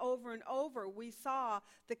 Over and over and over, we saw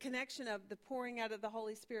the connection of the pouring out of the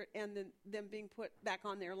Holy Spirit and them being put back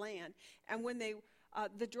on their land. And when they,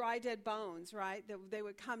 the dry, dead bones, right, they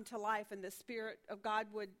would come to life, and the Spirit of God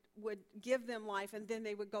would give them life, and then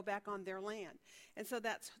they would go back on their land. And so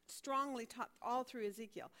that's strongly taught all through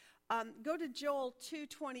Ezekiel. Go to Joel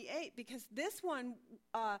 2:28, because this one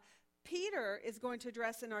Peter is going to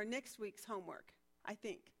address in our next week's homework, I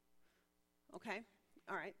think. Okay?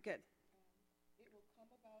 All right, good. It will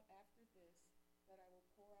come about after this that I will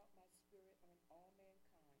pour out my spirit on all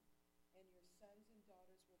mankind, and your sons and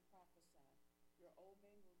daughters will prophesy. Your old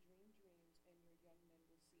men will dream dreams, and your young men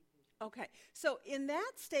will see visions. Okay, so in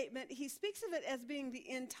that statement, he speaks of it as being the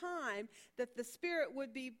end time, that the Spirit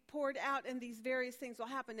would be poured out and these various things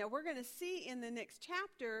will happen. Now, we're going to see in the next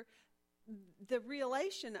chapter the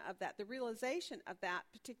realization of that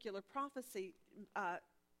particular prophecy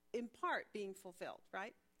in part being fulfilled,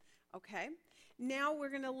 right? Okay, now we're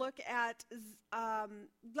going to look at,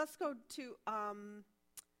 let's go to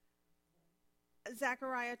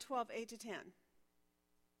Zechariah 12, 8 to 10.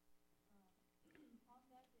 On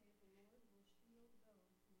that day the Lord will shield those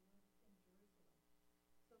who live in Jerusalem,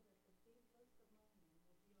 so that the faithless among them will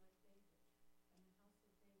be like David, and the house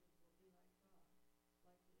of David will be like God,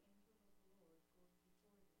 like the angel of the Lord goes before them.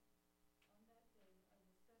 On that day I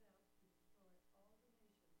will set out to destroy all the nations that attack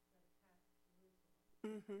Jerusalem,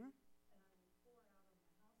 Mm-hmm. and I will pour out on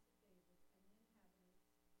the house of David and the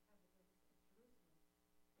inhabitants of Jerusalem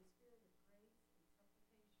the spirit of grace and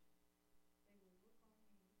supplication. They will look on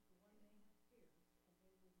me, the one they have pierced,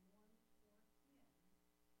 and they will mourn for him.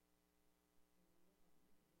 They will look on me,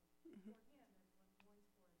 for him as one mourns for an only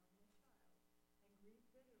child, and grieve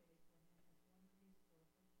bitterly for him as one grieves for a firstborn son.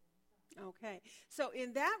 Okay, so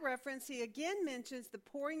in that reference, he again mentions the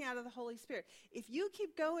pouring out of the Holy Spirit. If you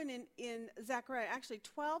keep going in Zechariah, actually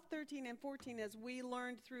 12, 13, and 14, as we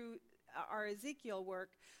learned through our Ezekiel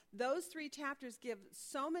work, those three chapters give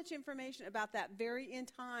so much information about that very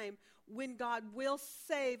end time when God will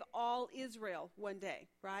save all Israel one day,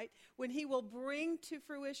 right? When he will bring to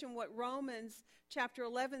fruition what Romans chapter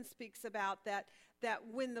 11 speaks about, that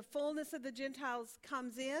when the fullness of the Gentiles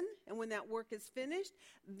comes in and when that work is finished,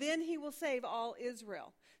 then he will save all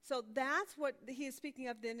Israel. So that's what he is speaking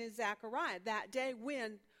of then in Zechariah, that day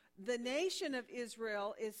when the nation of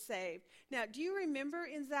Israel is saved. Now, do you remember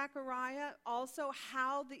in Zechariah also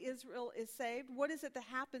how the Israel is saved? What is it that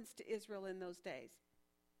happens to Israel in those days?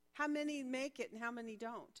 How many make it and how many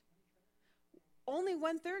don't? Only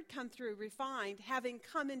 1/3 come through refined, having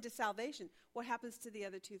come into salvation. What happens to the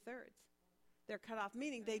other 2/3? They're cut off,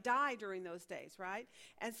 meaning they die during those days, right?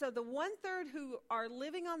 And so the 1/3 who are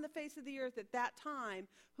living on the face of the earth at that time,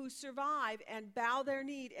 who survive and bow their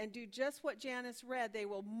knee and do just what Janice read, they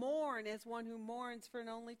will mourn as one who mourns for an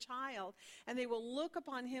only child, and they will look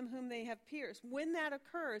upon him whom they have pierced. When that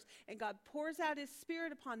occurs and God pours out his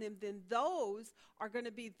Spirit upon them, then those are going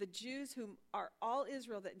to be the Jews whom are all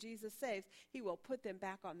Israel that Jesus saves. He will put them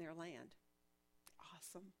back on their land.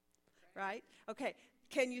 Awesome, right? Okay.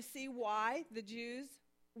 Can you see why the Jews,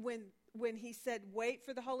 when he said, "Wait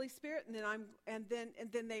for the Holy Spirit," and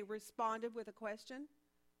then they responded with a question?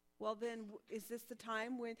 Well, then, is this the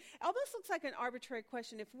time when? It almost looks like an arbitrary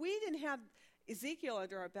question. If we didn't have Ezekiel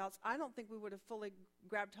under our belts, I don't think we would have fully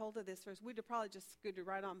grabbed hold of this verse. We'd have probably just scooted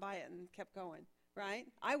right on by it and kept going,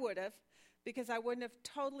 right? I would have, because I wouldn't have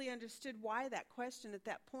totally understood why that question at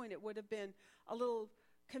that point. It would have been a little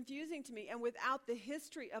confusing to me, and without the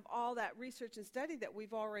history of all that research and study that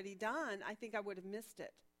we've already done, I think I would have missed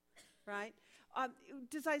it, right?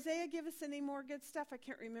 Does Isaiah give us any more good stuff? I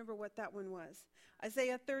can't remember what that one was.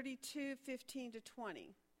 Isaiah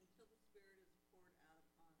 32:15-20. Until the Spirit is poured out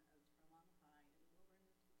upon us from on high,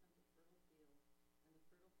 and the wilderness becomes a fertile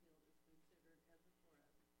field, and the fertile field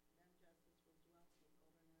is considered as a forest.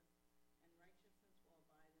 Then justice will dwell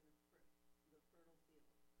in the wilderness, and righteousness will abide in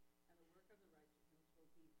the fertile field. And the work of the righteousness will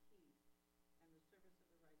be peace, and the service of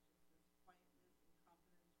the righteousness quietness and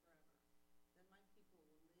confidence forever. Then my people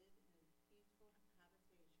will live in a peaceful habitation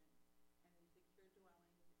and in secure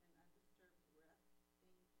dwellings and undisturbed resting places.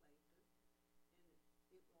 And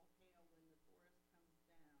it will hail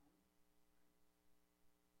when the forest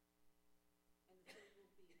comes down, and the city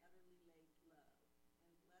will be utterly laid low.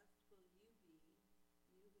 And blessed will you be,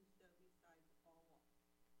 you who sow beside all waters,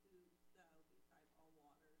 who let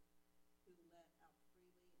out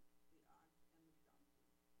freely the ox and the donkey.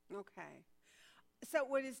 Okay. So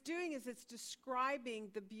what it's doing is it's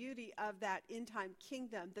describing the beauty of that end-time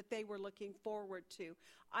kingdom that they were looking forward to.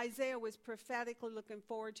 Isaiah was prophetically looking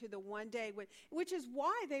forward to the one day, which is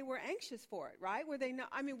why they were anxious for it, right? Were they not?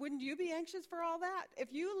 I mean, wouldn't you be anxious for all that?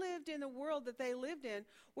 If you lived in a world that they lived in,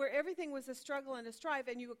 where everything was a struggle and a strife,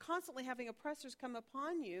 and you were constantly having oppressors come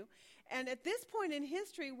upon you, and at this point in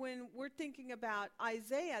history, when we're thinking about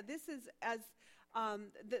Isaiah, this is as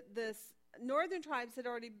the northern tribes had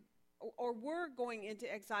already or were going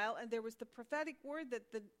into exile, and there was the prophetic word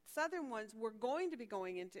that the southern ones were going to be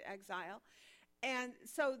going into exile. And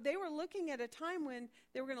so they were looking at a time when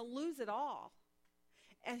they were going to lose it all.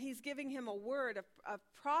 And he's giving him a word, a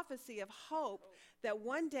prophecy of hope that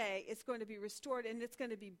one day it's going to be restored and it's going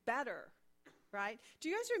to be better, right? Do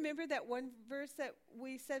you guys remember that one verse that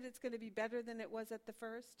we said it's going to be better than it was at the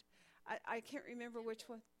first? I can't remember which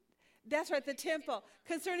one. That's right, the temple.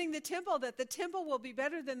 Concerning the temple, that the temple will be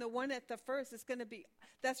better than the one at the first. It's going to be,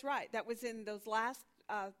 that's right. That was in those last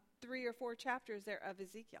 3 or 4 chapters there of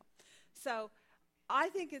Ezekiel. So I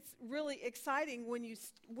think it's really exciting when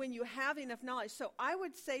you have enough knowledge. So I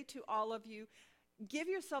would say to all of you, give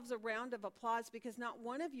yourselves a round of applause, because not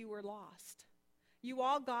one of you were lost. You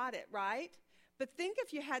all got it, right? But think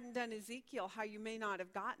if you hadn't done Ezekiel, how you may not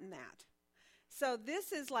have gotten that. So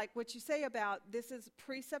this is like what you say about, this is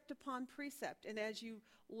precept upon precept. And as you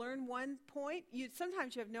learn one point,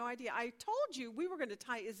 sometimes you have no idea. I told you we were going to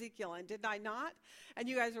tie Ezekiel in, did I not? And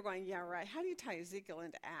you guys are going, yeah, right. How do you tie Ezekiel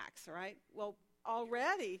into Acts, right? Well,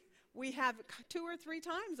 already we have 2 or 3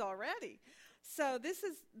 times already. So this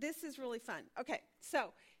is really fun. Okay,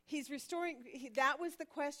 so he's restoring, that was the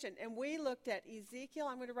question. And we looked at Ezekiel,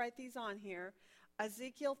 I'm going to write these on here,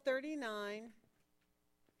 Ezekiel 39,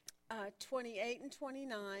 28 and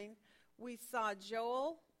 29. We saw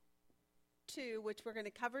Joel 2, which we're going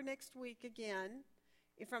to cover next week again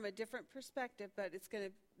from a different perspective, but it's going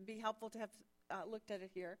to be helpful to have looked at it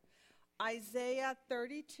here. Isaiah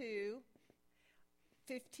 32,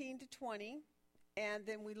 15 to 20, and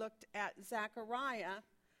then we looked at Zechariah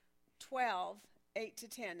 12, 8 to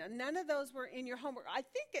 10. Now, none of those were in your homework. I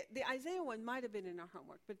think the Isaiah one might have been in our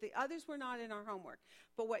homework, but the others were not in our homework.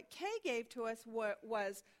 But what Kay gave to us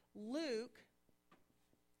was Luke,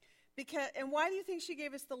 and why do you think she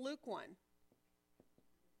gave us the Luke one?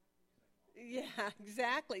 Yeah,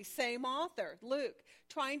 exactly. Same author, Luke.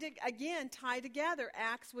 Trying to, again, tie together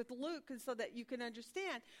Acts with Luke, and so that you can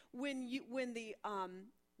understand when the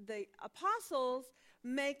apostles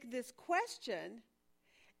make this question,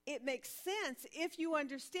 it makes sense if you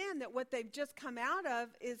understand that what they've just come out of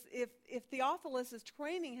is, if Theophilus'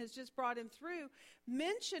 training has just brought him through,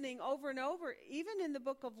 mentioning over and over, even in the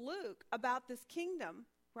book of Luke, about this kingdom,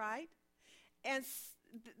 right? And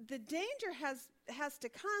the danger has to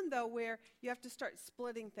come, though, where you have to start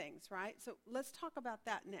splitting things, right? So let's talk about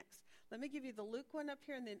that next. Let me give you the Luke one up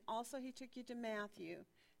here, and then also he took you to Matthew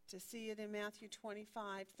to see it in Matthew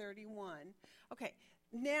 25:31. Okay,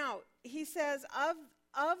 now he says of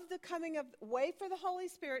the coming of, wait for the Holy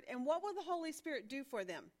Spirit, and what will the Holy Spirit do for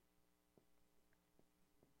them?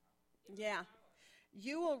 Yeah.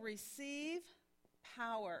 You will receive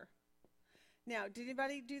power. Now, did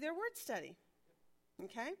anybody do their word study?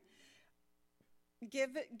 Okay.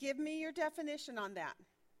 Give me your definition on that.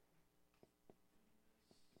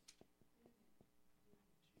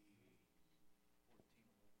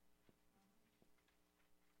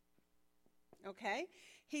 Okay.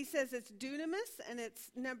 He says it's dunamis, and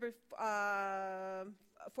it's number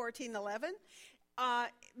 14:11.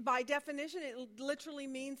 By definition, it literally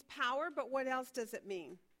means power, but what else does it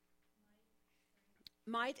mean?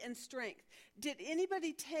 Might and strength. Did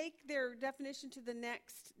anybody take their definition to the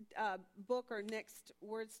next book or next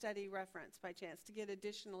word study reference by chance to get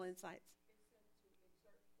additional insights?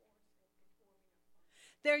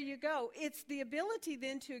 There you go. It's the ability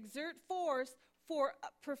then to exert force for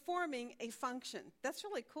performing a function. That's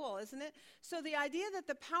really cool, isn't it? So the idea that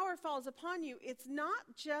the power falls upon you, it's not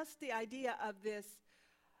just the idea of this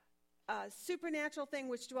supernatural thing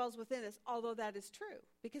which dwells within us, although that is true,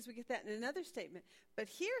 because we get that in another statement. But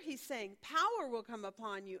here he's saying power will come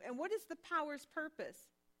upon you. And what is the power's purpose?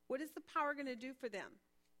 What is the power going to do for them?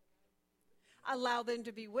 Allow them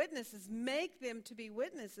to be witnesses. Make them to be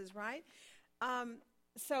witnesses, right?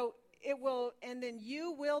 So it will, and then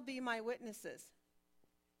you will be my witnesses.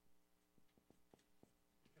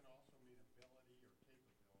 It can also mean ability or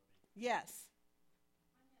capability. Yes.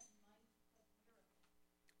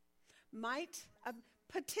 Might,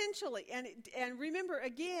 potentially. And remember,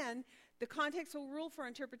 again, the context will rule for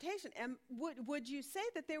interpretation. And would you say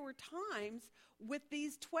that there were times with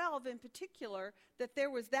these 12 in particular that there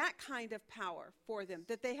was that kind of power for them,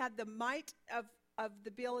 that they had the might of the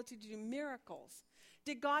ability to do miracles?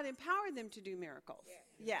 Did God empower them to do miracles?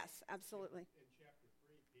 Yes, absolutely. In chapter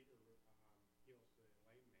 3, Peter heals the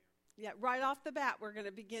lame man. Yeah, right off the bat, we're going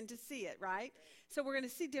to begin to see it, right? So we're going to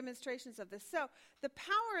see demonstrations of this. So the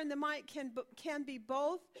power and the might can be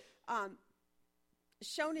both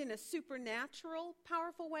shown in a supernatural,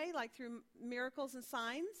 powerful way, like through miracles and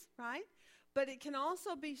signs, right? But it can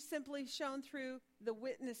also be simply shown through the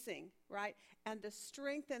witnessing, right? And the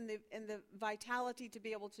strength and the vitality to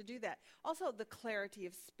be able to do that. Also, the clarity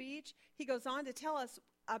of speech. He goes on to tell us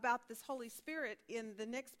about this Holy Spirit in the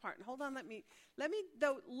next part. And hold on, let me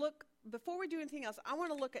though look, before we do anything else, I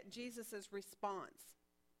want to look at Jesus' response.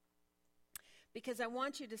 Because I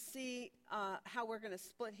want you to see how we're going to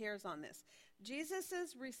split hairs on this.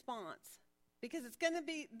 Jesus' response. Because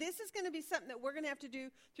this is going to be something that we're going to have to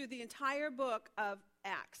do through the entire book of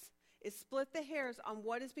Acts, is split the hairs on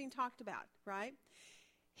what is being talked about, right?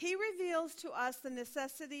 He reveals to us the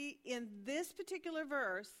necessity in this particular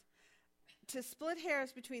verse to split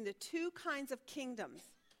hairs between the two kinds of kingdoms,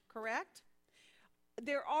 correct?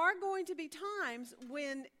 There are going to be times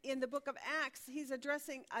when in the book of Acts he's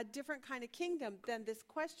addressing a different kind of kingdom than this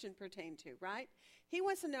question pertained to, right? He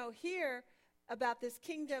wants to know here about this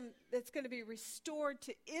kingdom that's going to be restored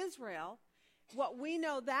to Israel. What we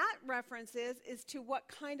know that reference is to what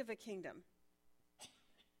kind of a kingdom?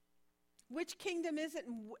 Which kingdom is it?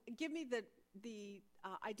 And give me the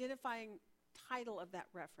identifying title of that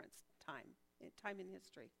reference, time in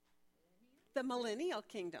history. The millennial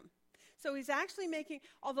kingdom. So he's actually making,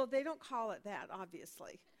 although they don't call it that,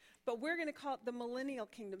 obviously, but we're going to call it the millennial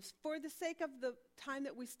kingdoms. For the sake of the time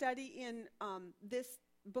that we study in this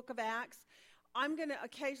book of Acts, I'm going to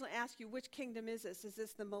occasionally ask you, which kingdom is this? Is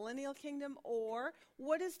this the millennial kingdom, or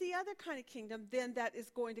what is the other kind of kingdom then that is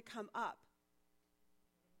going to come up?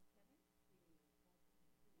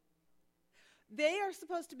 They are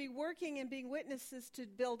supposed to be working and being witnesses to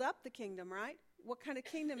build up the kingdom, right? What kind of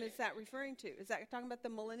kingdom is that referring to? Is that talking about the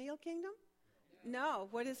millennial kingdom? No.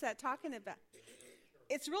 What is that talking about?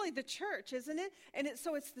 It's really the church, isn't it? And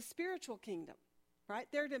so it's the spiritual kingdom, right?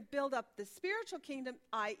 They're to build up the spiritual kingdom,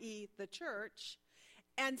 i.e. the church.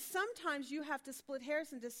 And sometimes you have to split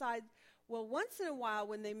hairs and decide, well, once in a while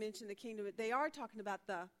when they mention the kingdom, they are talking about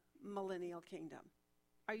the millennial kingdom.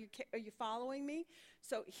 Are you following me?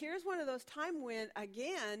 So here's one of those times when,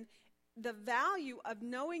 again, the value of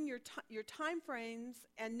knowing your time frames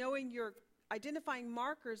and knowing your identifying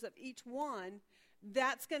markers of each one,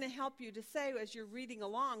 that's going to help you to say as you're reading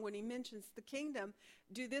along when he mentions the kingdom,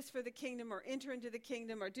 do this for the kingdom or enter into the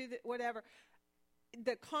kingdom or do whatever.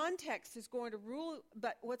 The context is going to rule,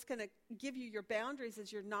 but what's going to give you your boundaries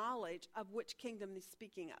is your knowledge of which kingdom he's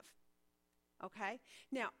speaking of. Okay?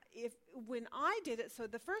 Now, when I did it, so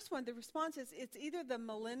the first one, the response is it's either the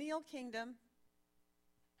millennial kingdom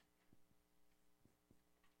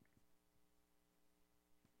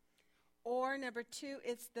Or number 2,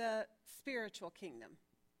 it's the spiritual kingdom.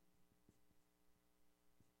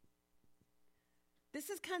 This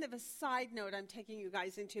is kind of a side note I'm taking you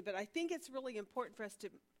guys into, but I think it's really important for us to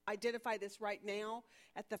identify this right now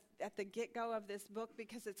at the get-go of this book,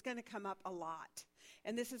 because it's going to come up a lot.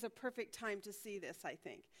 And this is a perfect time to see this, I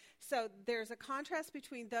think. So there's a contrast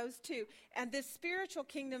between those two. And this spiritual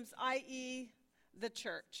kingdoms, i.e. the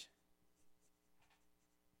church.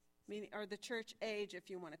 Meaning, or the church age, if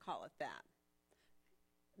you want to call it that.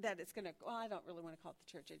 That it's going to, well, I don't really want to call it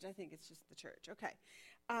the church age. I think it's just the church. Okay.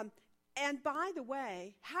 And by the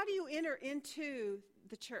way, how do you enter into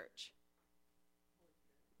the church?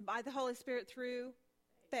 By the Holy Spirit through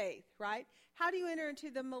faith, right? How do you enter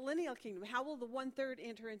into the millennial kingdom? How will the 1/3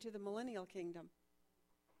 enter into the millennial kingdom?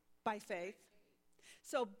 By faith.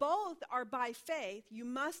 So both are by faith. You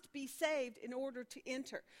must be saved in order to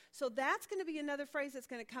enter. So that's going to be another phrase that's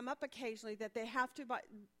going to come up occasionally, that they have to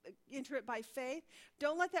enter it by faith.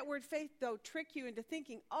 Don't let that word faith, though, trick you into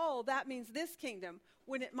thinking, oh, that means this kingdom,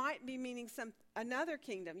 when it might be meaning another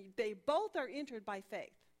kingdom. They both are entered by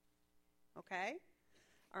faith. Okay?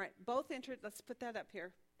 All right, both entered. Let's put that up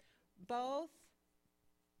here. Both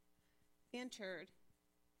entered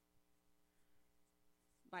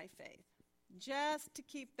by faith. Just to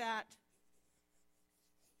keep that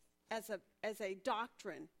as a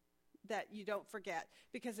doctrine that you don't forget,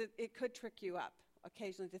 because it could trick you up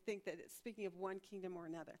occasionally to think that it's speaking of one kingdom or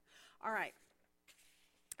another. All right.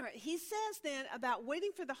 He says then about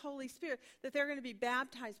waiting for the Holy Spirit, that they're going to be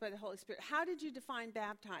baptized by the Holy Spirit. How did you define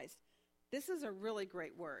baptized? This is a really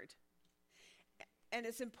great word. And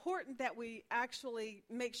it's important that we actually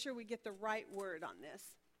make sure we get the right word on this.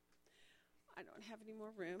 I don't have any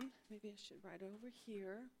more room. Maybe I should write over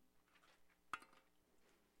here.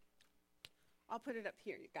 I'll put it up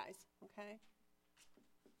here, you guys, okay?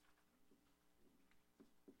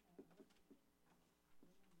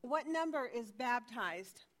 What number is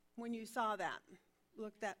baptized when you saw that?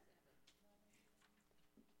 Look that.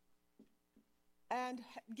 And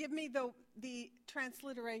give me the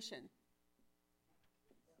transliteration.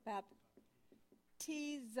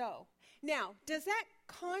 Baptizo. Now, does that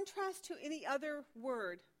contrast to any other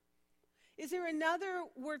word? Is there another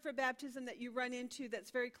word for baptism that you run into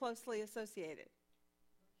that's very closely associated?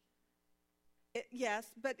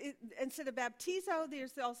 Yes, but instead of baptizo,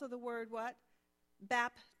 there's also the word what?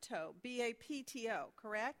 Bapto, B-A-P-T-O,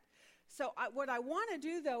 correct? So what I want to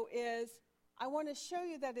do, though, is I want to show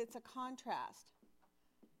you that it's a contrast.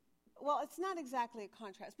 Well, it's not exactly a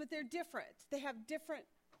contrast, but they're different. They have different...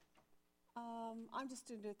 I'm just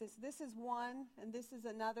going to do this. This is one, and this is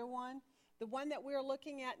another one. The one that we're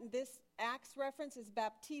looking at in this Acts reference is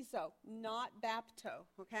baptizo, not bapto,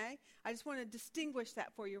 okay? I just want to distinguish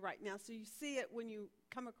that for you right now so you see it when you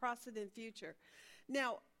come across it in future.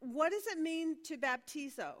 Now, what does it mean to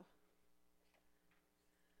baptizo?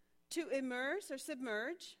 To immerse or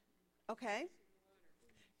submerge, okay?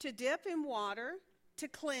 To dip in water, to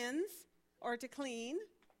cleanse or to clean.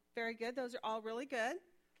 Very good. Those are all really good.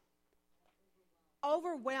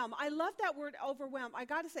 Overwhelm. I love that word, overwhelm. I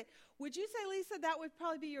got to say, would you say, Lisa, that would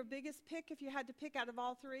probably be your biggest pick if you had to pick out of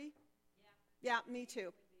all three? Yeah, me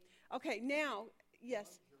too. Okay, now,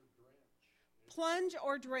 yes. Plunge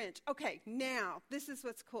or drench. Okay, now, this is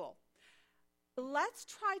what's cool. Let's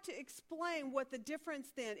try to explain what the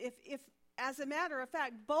difference then, if as a matter of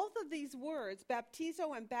fact, both of these words,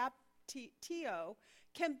 baptizo and baptio,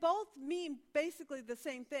 can both mean basically the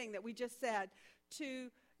same thing that we just said,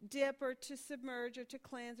 to dip or to submerge or to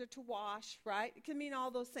cleanse or to wash, right? It can mean all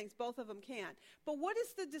those things. Both of them can. But what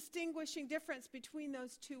is the distinguishing difference between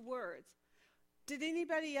those two words? Did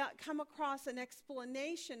anybody come across an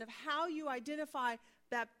explanation of how you identify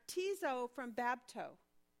baptizo from bapto?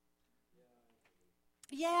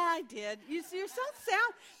 Yeah, I did. You're so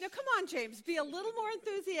sound. Now, come on, James. Be a little more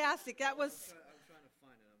enthusiastic. That was... I'm trying to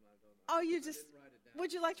find it. I don't know. Oh, you just... I didn't write it down.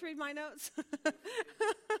 Would you like to read my notes? You're talking about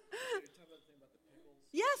the thing about the pickles?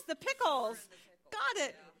 Yes, the pickles. Got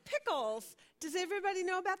it. Pickles. Does everybody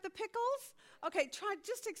know about the pickles? Okay,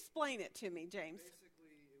 just explain it to me, James.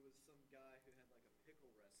 Basically, it was some guy who had like a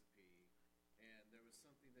pickle recipe, and there was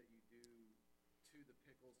something that you do to the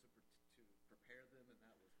pickles to prepare them, and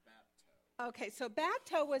that was bapto. Okay, so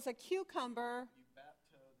bapto was a cucumber. You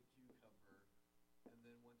bapto the cucumber, and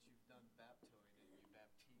then once you've done baptoing it, you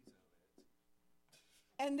baptizo it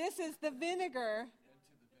And this is the vinegar.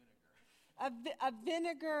 into the vinegar. A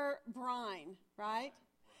vinegar brine, right?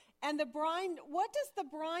 And the brine, what does the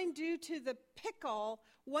brine do to the pickle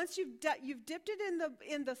once you've dipped it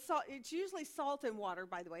in the salt? It's usually salt and water,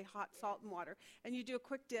 by the way, hot salt and water. And you do a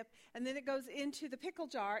quick dip, and then it goes into the pickle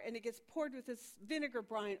jar, and it gets poured with this vinegar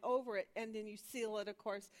brine over it, and then you seal it, of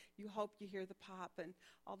course. You hope you hear the pop and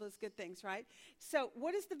all those good things, right? So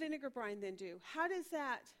what does the vinegar brine then do? How does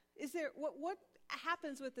that, what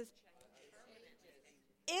happens with this?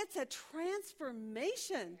 It's a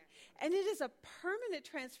transformation, and it is a permanent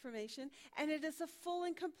transformation, and it is a full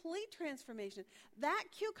and complete transformation. That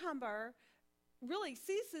cucumber really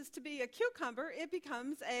ceases to be a cucumber. It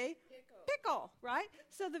becomes a pickle, right?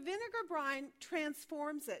 So the vinegar brine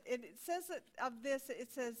transforms it. It says it of this,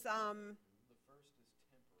 it says, The first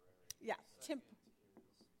is temporary. yeah, The second produces a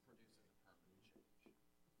permanent change.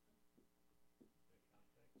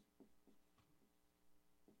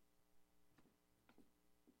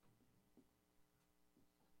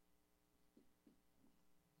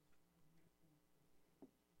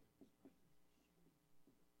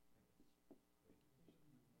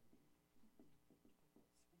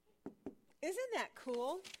 Isn't that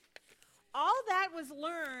cool? All that was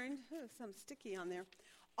learned, some sticky on there.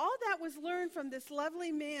 All that was learned from this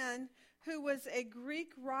lovely man who was a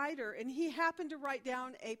Greek writer, and he happened to write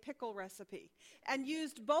down a pickle recipe and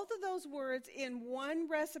used both of those words in one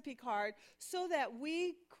recipe card so that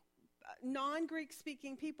we non-Greek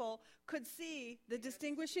speaking people could see the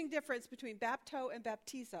distinguishing difference between bapto and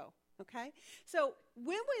baptizo. Okay? So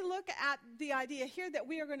when we look at the idea here that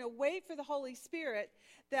we are going to wait for the Holy Spirit,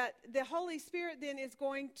 that the Holy Spirit then is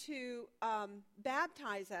going to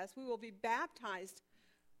baptize us. We will be baptized.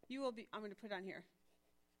 I'm going to put on here.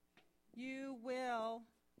 You will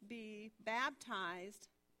be baptized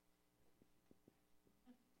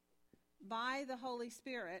by the Holy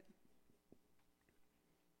Spirit.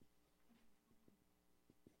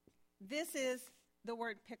 This is the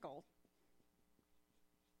word pickle.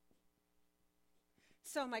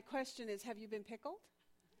 So my question is, have you been pickled?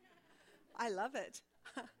 I love it.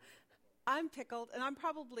 I'm pickled, and I'm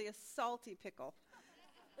probably a salty pickle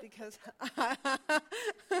because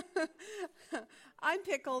I'm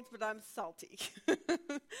pickled, but I'm salty.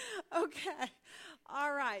 Okay.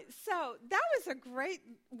 All right. So that was a great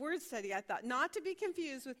word study, I thought, not to be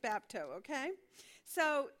confused with bapto, okay?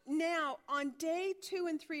 So now on day 2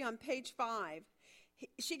 and 3 on page 5,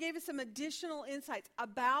 she gave us some additional insights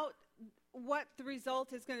about what the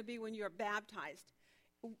result is going to be when you're baptized.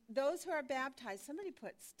 Those who are baptized, somebody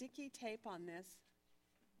put sticky tape on this.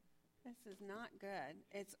 This is not good.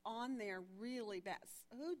 It's on there really bad.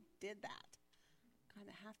 Who did that? Kind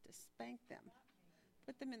of have to spank them.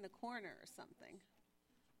 Put them in the corner or something.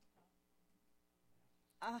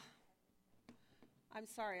 I'm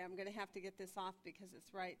sorry, I'm going to have to get this off because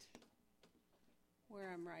it's right where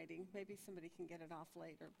I'm writing. Maybe somebody can get it off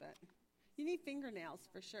later, but you need fingernails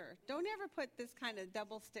for sure. Don't ever put this kind of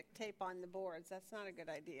double stick tape on the boards. That's not a good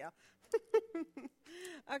idea.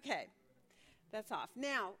 Okay, that's off.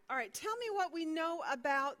 Now, all right, tell me what we know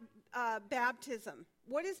about baptism.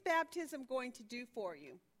 What is baptism going to do for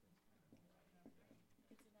you?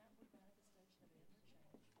 It's an outward manifestation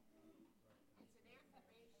of inner change. It's an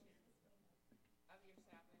affirmation of your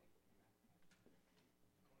salvation.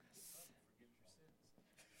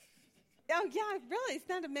 Oh, yeah, really, isn't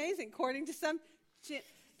that amazing? According to some,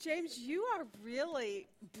 James, you are really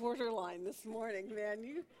borderline this morning,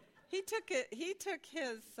 man. He took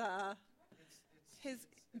his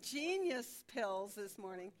genius pills this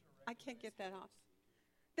morning. I can't get that off.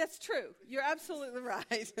 That's true. You're absolutely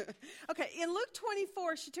right. Okay, in Luke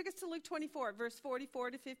 24, she took us to Luke 24, verse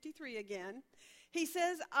 44 to 53 again. He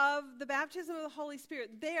says of the baptism of the Holy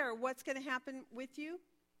Spirit, there, what's going to happen with you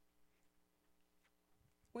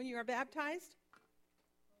when you are baptized?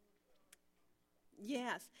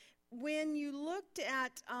 Yes. When you looked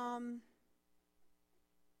at,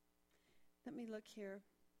 let me look here.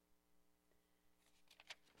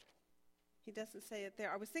 He doesn't say it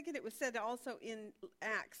there. I was thinking it was said also in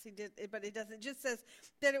Acts. He did, but it doesn't. It just says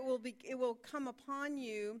that it will come upon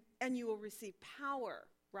you and you will receive power,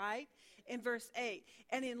 right? In verse 8.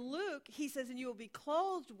 And in Luke, he says, and you will be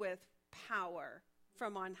clothed with power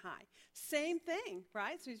from on high. Same thing,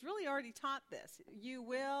 right? So he's really already taught this. You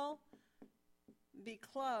will be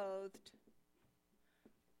clothed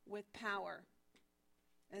with power.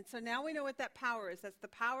 And so now we know what that power is. That's the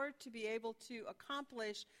power to be able to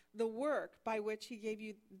accomplish the work by which he gave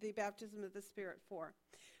you the baptism of the Spirit for.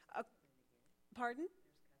 Pardon?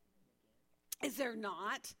 Is there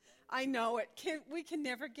not? I know it. We can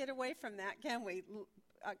never get away from that, can we?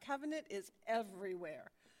 Covenant is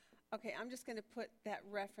everywhere. Okay, I'm just going to put that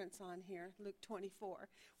reference on here, Luke 24.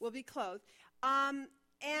 We'll be clothed.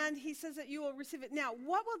 And he says that you will receive it. Now,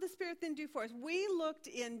 what will the Spirit then do for us? We looked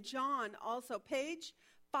in John also, page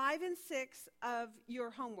 5 and 6 of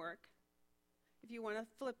your homework, if you want to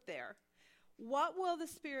flip there. What will the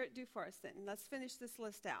Spirit do for us then? Let's finish this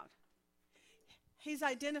list out. He's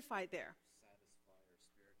identified there. Satisfy our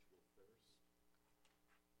spiritual thirst.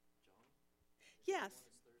 John? Yes.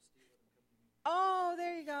 One is thirsty, let him come to me. Oh,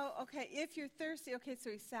 there you go. Okay, if you're thirsty. Okay,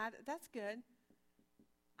 so he's sad. That's good.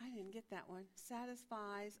 I didn't get that one.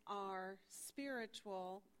 Satisfies our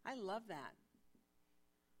spiritual. I love that.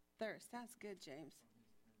 Thirst. That's good, James.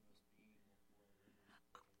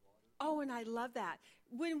 Oh, and I love that.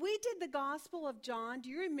 When we did the Gospel of John, do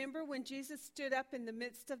you remember when Jesus stood up in the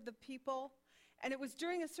midst of the people? And it was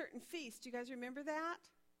during a certain feast. Do you guys remember that?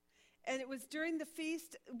 And it was during the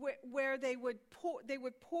feast where they would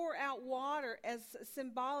pour out water as a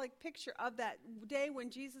symbolic picture of that day when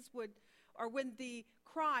Jesus would, or when the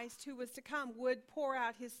Christ who was to come would pour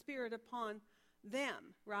out his Spirit upon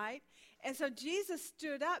them, right? And so Jesus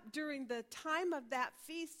stood up during the time of that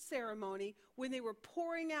feast ceremony when they were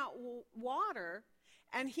pouring out water,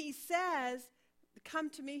 and he says, "Come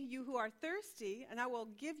to me, you who are thirsty, and I will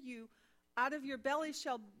give you, out of your belly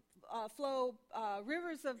shall flow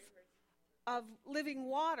rivers of living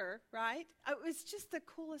water," right? It was just the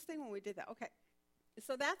coolest thing when we did that. Okay,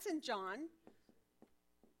 so that's in John.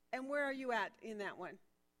 And where are you at in that one?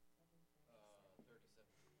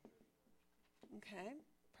 37. Okay,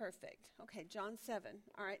 perfect. Okay, John 7.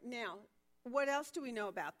 All right, now, what else do we know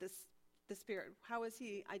about the Spirit? How is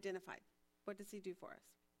he identified? What does he do for us?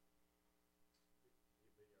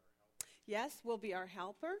 Yes, will be our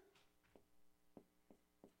helper.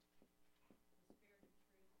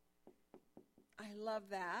 I love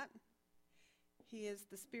that. He is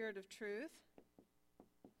the Spirit of truth.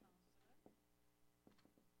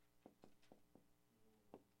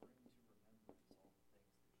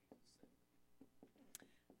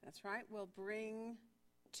 That's right. Will bring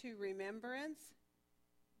to remembrance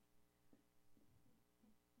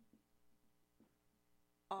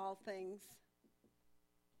all things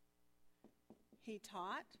he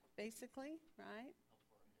taught, basically, right?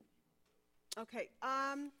 Okay.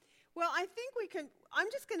 Well, I think we can. I'm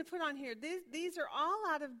just going to put on here. These are all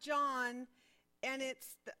out of John, and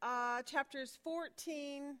it's chapters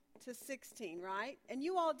 14 to 16, right? And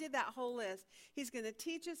you all did that whole list. He's going to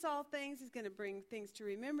teach us all things. He's going to bring things to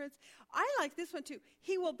remembrance. I like this one too.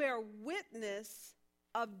 He will bear witness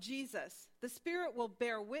of Jesus. The Spirit will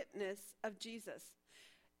bear witness of Jesus.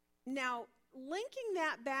 Now, linking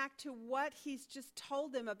that back to what he's just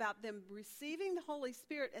told them about them receiving the Holy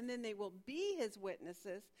Spirit and then they will be his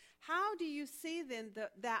witnesses, how do you see then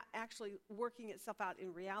that actually working itself out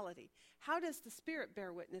in reality? How does the Spirit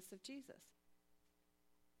bear witness of Jesus?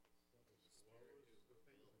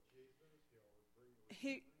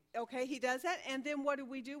 He does that, and then what do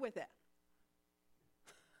we do with it?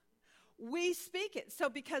 We speak it. So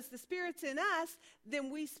because the Spirit's in us, then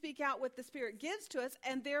we speak out what the Spirit gives to us,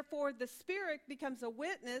 and therefore the Spirit becomes a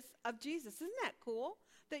witness of Jesus. Isn't that cool?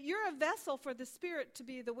 That you're a vessel for the Spirit to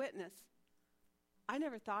be the witness. I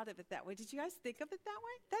never thought of it that way. Did you guys think of it that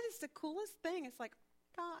way? That is the coolest thing. It's like,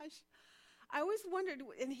 gosh. I always wondered,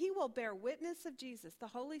 and he will bear witness of Jesus. The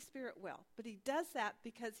Holy Spirit will. But he does that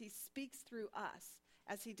because he speaks through us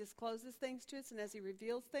as he discloses things to us and as he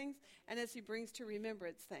reveals things and as he brings to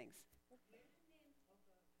remembrance things.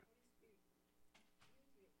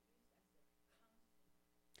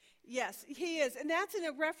 Yes, he is. And that's in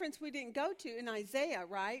a reference we didn't go to in Isaiah,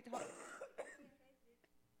 right?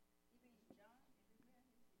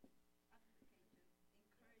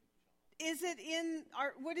 Is it in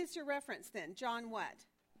our, what is your reference then? John what?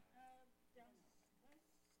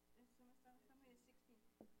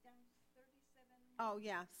 Oh,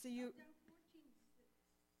 yeah. So you...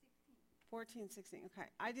 14, 16. Okay.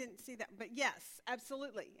 I didn't see that. But yes,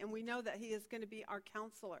 absolutely. And we know that he is going to be our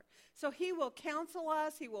counselor. So he will counsel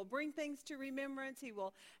us. He will bring things to remembrance. He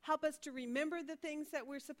will help us to remember the things that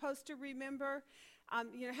we're supposed to remember.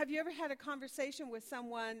 Have you ever had a conversation with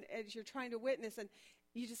someone as you're trying to witness and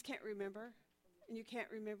you just can't remember? And you can't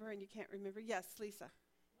remember and you can't remember? Yes, Lisa. One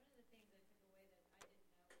of the things I took away that I didn't know is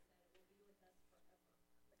that it will be with us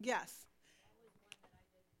forever. Yes. That was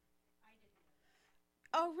one that I didn't know.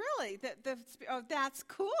 Oh, really? That's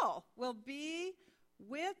cool. Will be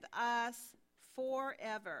with us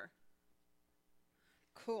forever.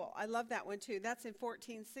 Cool. I love that one too. That's in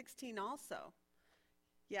 14:16 also.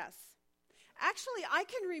 Yes. Actually, I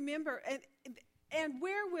can remember, and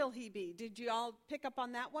where will he be? Did you all pick up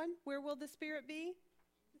on that one? Where will the Spirit be?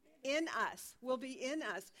 In us. Will be in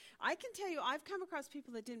us. I can tell you, I've come across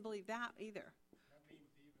people that didn't believe that either. That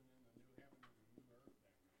means even in the new heaven and the new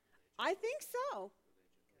earth I think so.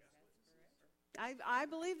 I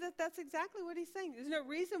believe that that's exactly what he's saying. There's no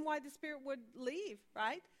reason why the Spirit would leave,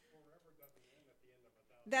 right?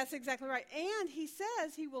 That's exactly right. And he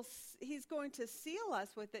says he's going to seal us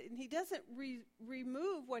with it, and he doesn't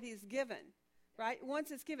remove what he's given, right? Once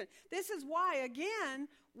it's given. This is why, again,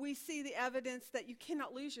 we see the evidence that you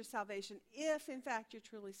cannot lose your salvation if, in fact, you're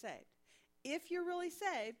truly saved. If you're really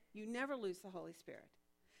saved, you never lose the Holy Spirit.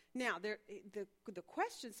 Now, the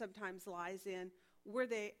question sometimes lies in, were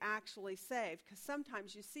they actually saved? Because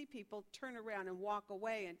sometimes you see people turn around and walk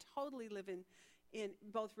away and totally live in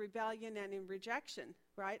both rebellion and in rejection,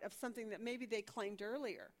 right, of something that maybe they claimed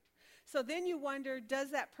earlier. So then you wonder,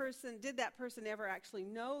 did that person ever actually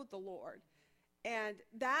know the Lord? And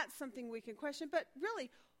that's something we can question. But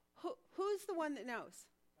really, who's the one that knows?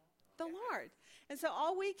 The Lord. And so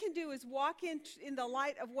all we can do is walk in the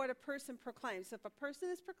light of what a person proclaims. So if a person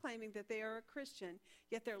is proclaiming that they are a Christian,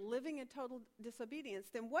 yet they're living in total disobedience,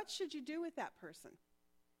 then what should you do with that person?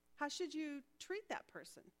 How should you treat that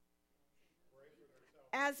person?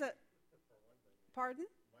 Pardon?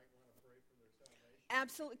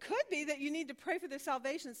 Absolutely. Could be that you need to pray for their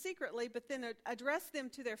salvation secretly, but then address them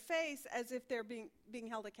to their face as if they're being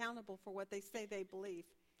held accountable for what they say they believe.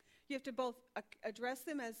 You have to both address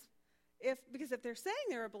them because if they're saying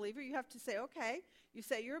they're a believer, you have to say, okay, you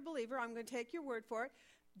say you're a believer, I'm going to take your word for it.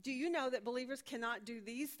 Do you know that believers cannot do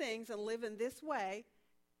these things and live in this way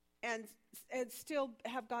and still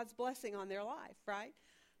have God's blessing on their life, right?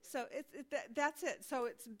 So that's it. So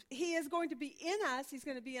he is going to be in us. He's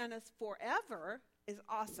going to be in us forever. Is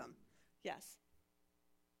awesome. Yes.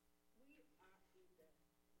 We are in the period of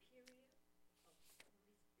Holy Spirit.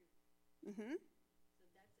 Mm-hmm. So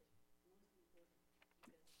that's it.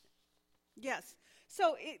 Most important. Yes.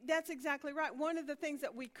 So that's exactly right. One of the things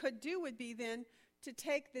that we could do would be then to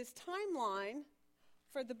take this timeline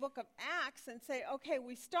for the book of Acts and say, okay,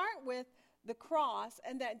 we start with the cross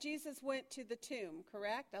and that Jesus went to the tomb,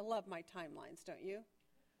 correct? I love my timelines, don't you?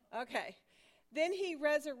 Okay. Then he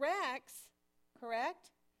resurrects, correct?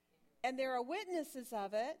 And there are witnesses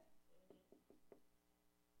of it.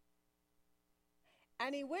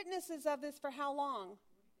 And he witnesses of this for how long?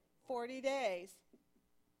 40 days.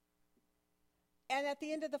 And at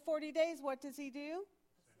the end of the 40 days, what does he do?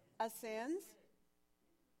 Ascends.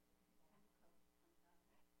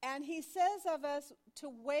 And he says of us to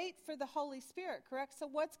wait for the Holy Spirit, correct? So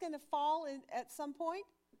what's going to fall in at some point?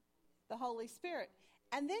 The Holy Spirit.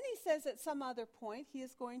 And then he says at some other point he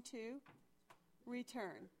is going to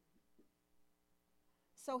return.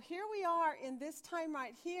 So here we are in this time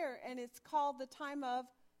right here, and it's called the time of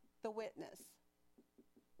the witness.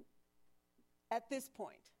 At this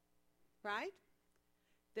point, right?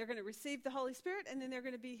 They're going to receive the Holy Spirit, and then they're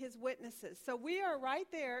going to be his witnesses. So we are right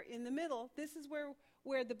there in the middle. This is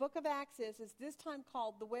where the book of Acts is this time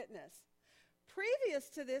called the witness. Previous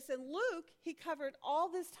to this, in Luke, he covered all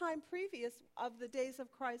this time previous of the days of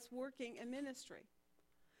Christ's working and ministry.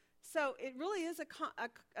 So it really is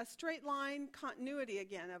a straight line continuity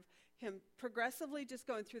again of him progressively just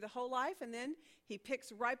going through the whole life, and then he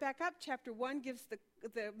picks right back up. Chapter 1 gives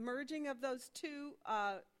the merging of those two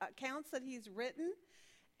accounts that he's written,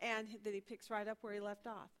 and then he picks right up where he left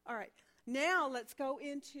off. All right, now let's go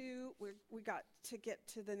into, we got to get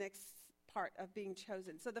to the next part of being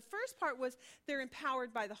chosen. So the first part was they're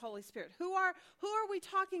empowered by the Holy Spirit. Who are we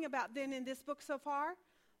talking about then in this book so far?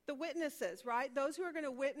 The witnesses, right? Those who are going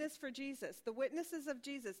to witness for Jesus. The witnesses of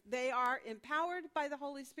Jesus. They are empowered by the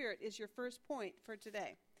Holy Spirit is your first point for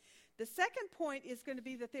today. The second point is going to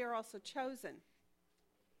be that they are also chosen.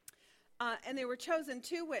 And they were chosen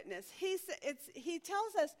to witness. He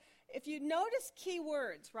tells us, if you notice key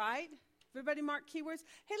words, right? Everybody mark keywords?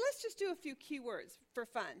 Hey, let's just do a few keywords for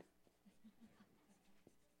fun.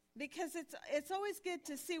 Because it's always good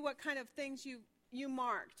to see what kind of things you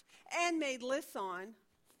marked and made lists on,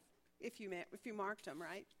 if you marked them,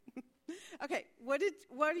 right? Okay, what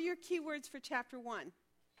are your keywords for chapter 1?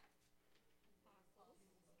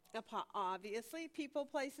 Obviously, people,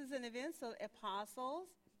 places, and events, so apostles.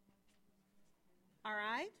 All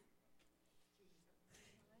right?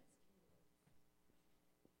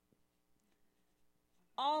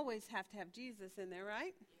 Always have to have Jesus in there,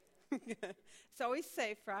 right? It's always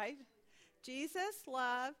safe, right? Jesus,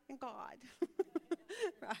 love, and God.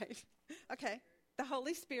 Right. Okay. The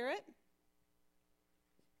Holy Spirit.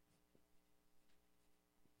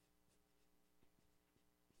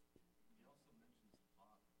 He also mentions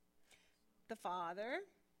The Father.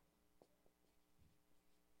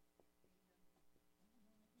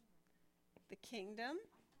 The kingdom.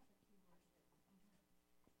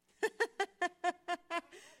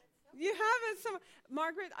 You haven't. So,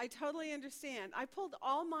 Margaret, I totally understand. I pulled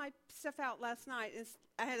all my stuff out last night, and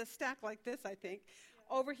I had a stack like this, I think,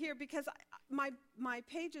 over here because my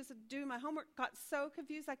pages of doing my homework got so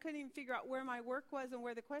confused I couldn't even figure out where my work was and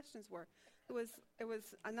where the questions were. It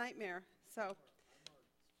was a nightmare. So.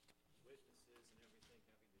 Witnesses and everything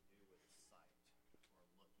having to do with sight or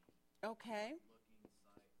looking. Okay. Looking,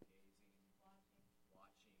 sight, gazing,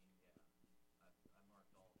 watching, yeah. I marked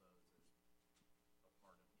all those as a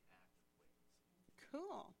part of the act of witnessing.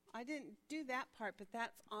 Cool. I didn't do that part, but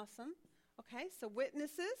that's awesome. Okay, so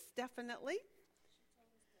witnesses, definitely.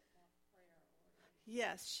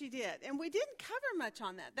 Yes, she did. And we didn't cover much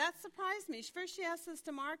on that. That surprised me. First she asks us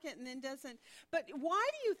to mark it and then doesn't. But why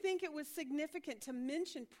do you think it was significant to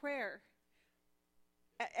mention prayer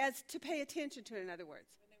as to pay attention to it, in other words?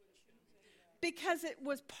 Because it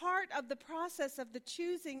was part of the process of the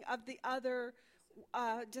choosing of the other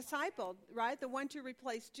disciple, right? The one to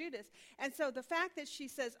replace Judas. And so the fact that she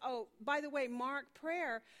says, oh, by the way, mark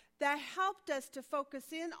prayer, that helped us to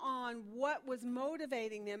focus in on what was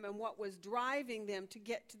motivating them and what was driving them to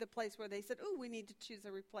get to the place where they said, oh, we need to choose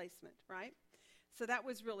a replacement, right? So that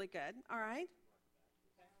was really good. All right.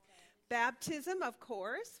 Baptism, of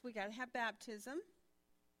course. We got to have baptism.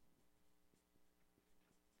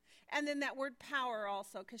 And then that word power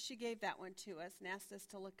also, because she gave that one to us and asked us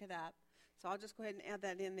to look it up. So I'll just go ahead and add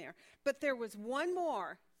that in there. But there was one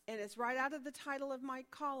more, and it's right out of the title of my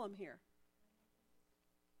column here.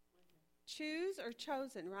 Choose or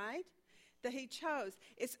chosen, right? That he chose.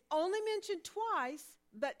 It's only mentioned twice,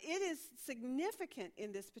 but it is significant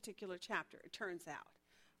in this particular chapter, it turns out.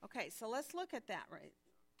 Okay, so let's look at that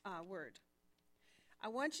word. I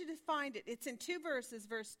want you to find it. It's in two verses,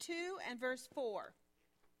 verse 2 and verse 4.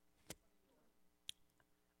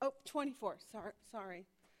 Oh, 24. Sorry.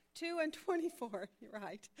 2 and 24. You're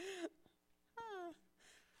right.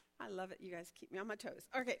 I love it. You guys keep me on my toes.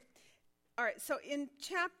 Okay. All right. So in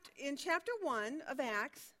chapter 1 of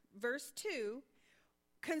Acts, verse 2,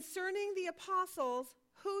 concerning the apostles,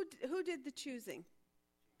 who did the choosing?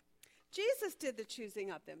 Jesus did the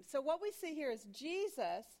choosing of them. So what we see here is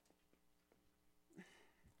Jesus.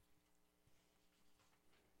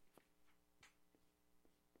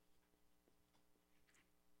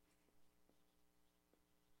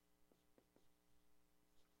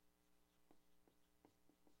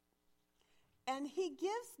 And he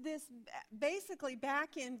gives this basically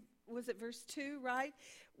back in, was it verse 2, right?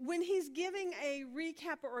 When he's giving a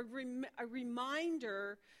recap or a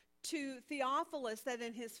reminder to Theophilus that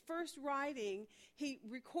in his first writing, he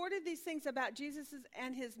recorded these things about Jesus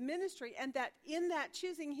and his ministry, and that in that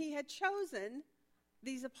choosing, he had chosen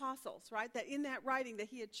these apostles, right? That in that writing, that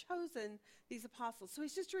he had chosen these apostles. So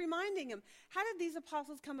he's just reminding him, how did these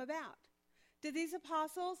apostles come about? Did these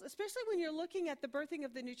apostles, especially when you're looking at the birthing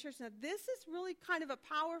of the new church, now this is really kind of a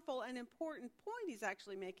powerful and important point he's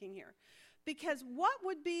actually making here. Because what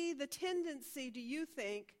would be the tendency, do you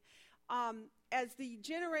think, as the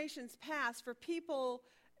generations pass, for people,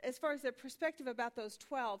 as far as their perspective about those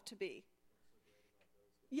 12 to be?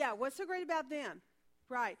 Yeah, what's so great about them?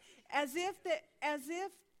 Right. As if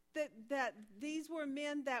that these were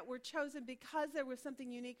men that were chosen because there was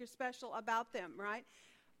something unique or special about them, right?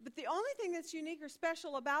 But the only thing that's unique or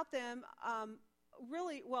special about them,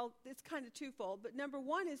 really, well, it's kind of twofold. But number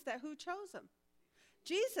one is that who chose them?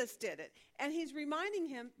 Jesus did it. And he's reminding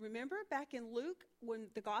him, remember back in Luke, when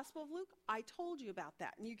the Gospel of Luke, I told you about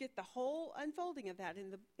that. And you get the whole unfolding of that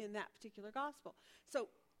in that particular Gospel. So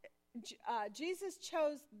Jesus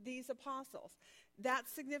chose these apostles.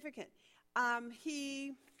 That's significant.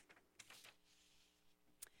 He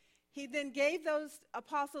then gave those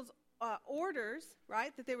apostles orders,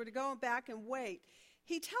 right, that they were to go back and wait.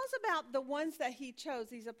 He tells about the ones that he chose,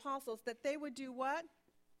 these apostles, that they would do what?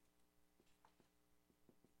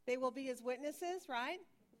 They will be his witnesses, right?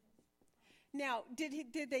 Now, did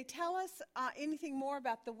they tell us anything more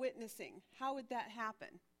about the witnessing? How would that happen?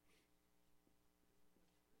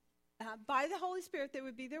 By the Holy Spirit, they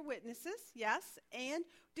would be their witnesses, yes. And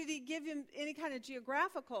did he give him any kind of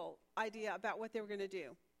geographical idea about what they were going to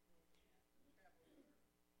do?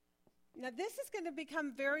 Now, this is going to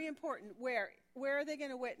become very important. Where are they going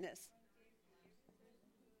to witness?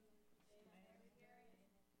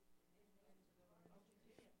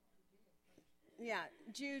 Yeah,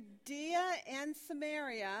 Judea and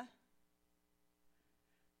Samaria,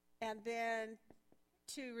 and then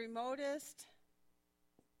to remotest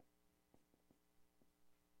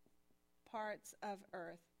parts of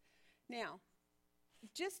earth. Now,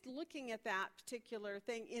 just looking at that particular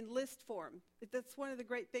thing in list form, that's one of the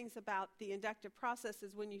great things about the inductive process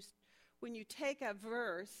is when you take a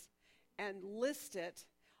verse and list it,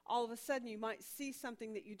 all of a sudden you might see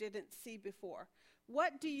something that you didn't see before.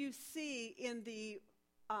 What do you see in the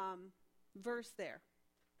verse there?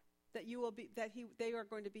 That you will be, they are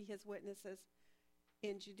going to be his witnesses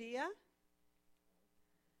in Judea?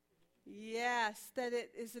 Yes, that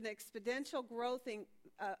it is an exponential growthing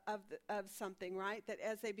of something, right? That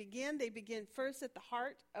as they begin first at the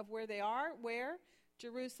heart of where they are. Where?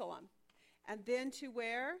 Jerusalem. And then to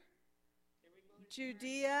where?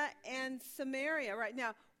 Judea and Samaria. Right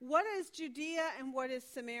now, what is Judea and what is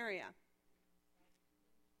Samaria?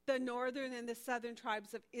 The northern and the southern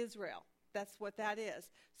tribes of Israel. That's what that is.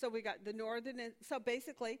 So we got the northern, and so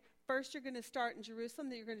basically, first you're going to start in Jerusalem,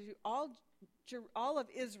 then you're going to do all of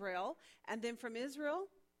Israel, and then from Israel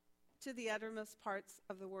to the uttermost parts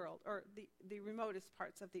of the world, or the remotest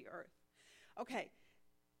parts of the earth. Okay.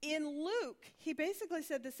 In Luke, he basically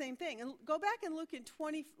said the same thing. And go back and look in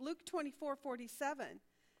Luke 24:47.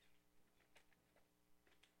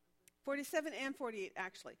 47 and 48,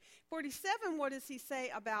 actually. 47, what does he say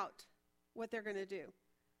about what they're going to do?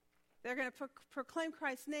 They're going to proclaim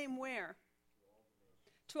Christ's name where?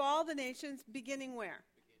 To all the nations, beginning where?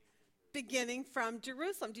 Beginning from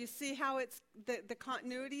Jerusalem. Do you see how it's the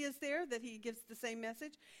continuity is there, that he gives the same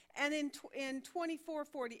message? And in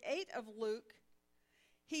 24:48 of Luke,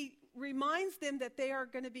 he reminds them that they are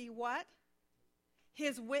going to be what?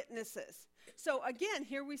 His witnesses. So again,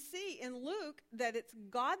 here we see in Luke that it's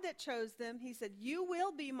God that chose them. He said, you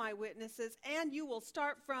will be my witnesses, and you will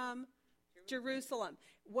start from Jerusalem.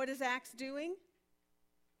 What is Acts doing?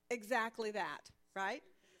 Exactly that, right?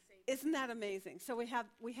 Isn't that amazing? So we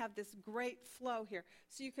have this great flow here.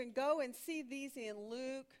 So you can go and see these in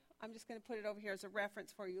Luke. I'm just going to put it over here as a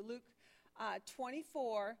reference for you. Luke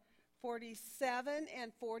 24, 47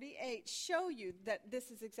 and 48 show you that this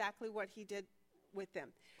is exactly what he did with them.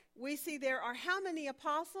 We see there are how many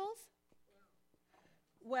apostles?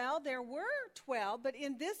 Well, there were 12, but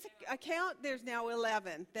in this account, there's now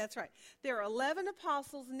 11. That's right. There are 11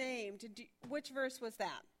 apostles named. Which verse was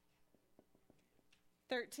that?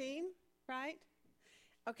 13, right?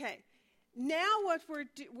 Okay. Now what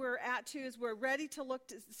we're at to is we're ready to look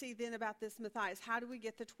to see then about this Matthias. How do we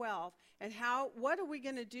get the 12? And what are we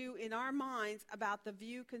going to do in our minds about the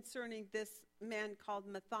view concerning this man called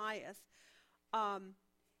Matthias?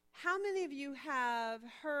 How many of you have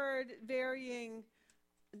heard varying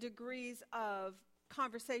degrees of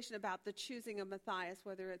conversation about the choosing of Matthias,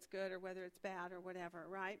 whether it's good or whether it's bad or whatever,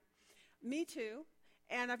 right? Me too.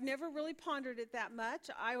 And I've never really pondered it that much.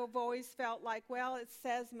 I have always felt like, well, it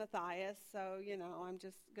says Matthias, so, I'm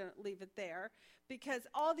just going to leave it there. Because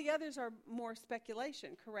all the others are more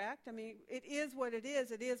speculation, correct? I mean, it is what it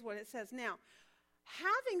is. It is what it says. Now,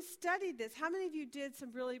 having studied this, how many of you did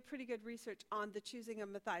some really pretty good research on the choosing of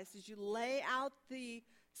Matthias? Did you lay out the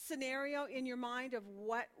scenario in your mind of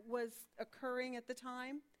what was occurring at the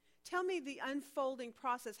time? Tell me the unfolding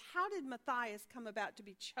process. How did Matthias come about to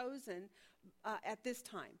be chosen at this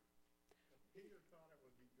time? Peter thought it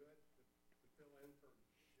would be good to fill in for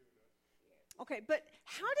Judas. Okay, but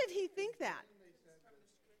how did he think that? They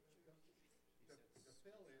said to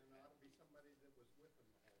fill in ought to be somebody that was with him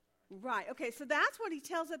the whole time. Right, okay, so that's what he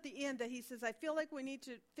tells at the end, that he says, I feel like we need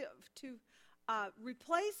to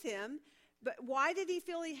replace him. But why did he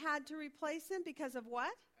feel he had to replace him? Because of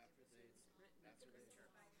what?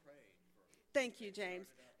 Thank you, James.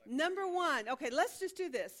 Number one, okay, let's just do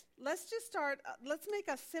this. Let's just start, let's make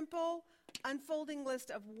a simple unfolding list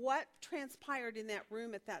of what transpired in that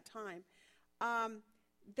room at that time.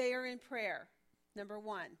 They are in prayer, number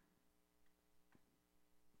one.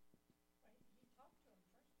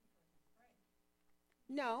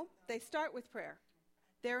 No, they start with prayer.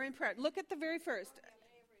 They're in prayer. Look at the very first.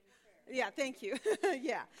 Yeah, thank you.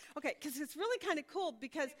 Yeah. Okay, because it's really kind of cool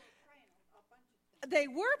because they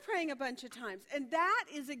were praying a bunch of times. And that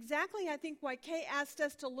is exactly, I think, why Kay asked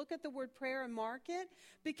us to look at the word prayer and mark it.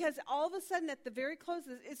 Because all of a sudden at the very close,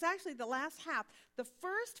 it's actually the last half. The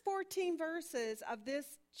first 14 verses of this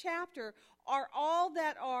chapter are all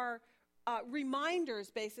that are reminders,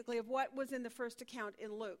 basically, of what was in the first account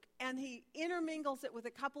in Luke. And he intermingles it with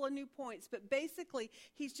a couple of new points. But basically,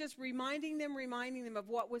 he's just reminding them of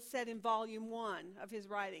what was said in volume 1 of his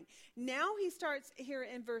writing. Now he starts here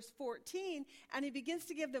in verse 14, and he begins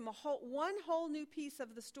to give them one whole new piece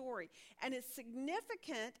of the story. And it's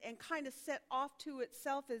significant and kind of set off to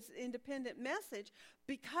itself as an independent message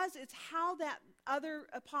because it's how that other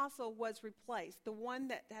apostle was replaced, the one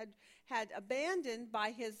that had abandoned by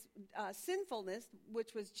his sinfulness,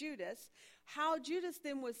 which was Judas, how Judas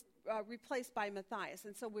then was replaced by Matthias.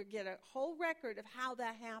 And so we get a whole record of how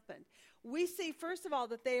that happened. We see, first of all,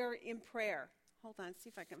 that they are in prayer. Hold on, see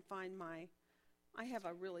if I can find my I have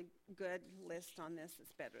a really good list on this.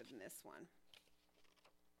 It's better than this one.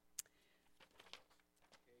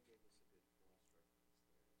 Kay gave us a good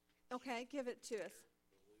cross-reference there. Okay, give it to us.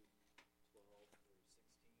 The Luke 12 through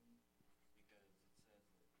 16, because it says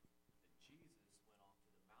that Jesus went off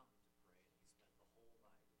to the mountain to pray, and he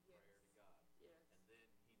spent the whole night in prayer to God. Yes. And then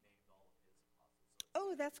he named all of his apostles.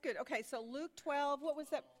 So Oh, that's good. Okay, so Luke 12, what was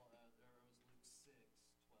that?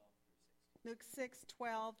 there was Luke 6,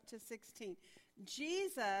 12 through 16. Luke 6, 12 to 16.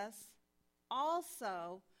 Jesus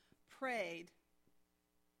also prayed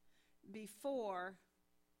before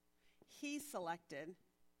he selected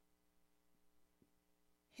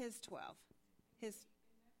his 12. His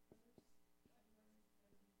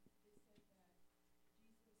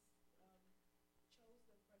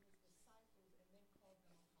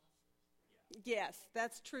Yes,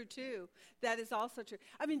 that's true too. That is also true.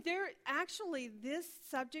 I mean, this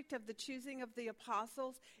subject of the choosing of the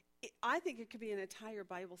apostles, I think it could be an entire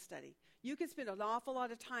Bible study. You could spend an awful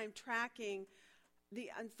lot of time tracking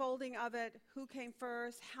the unfolding of it, who came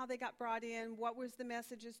first, how they got brought in, what was the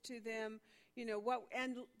messages to them,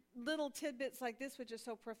 and little tidbits like this, which are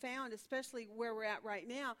so profound, especially where we're at right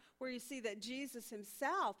now, where you see that Jesus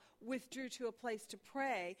himself withdrew to a place to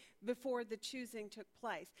pray before the choosing took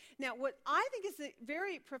place. Now, what I think is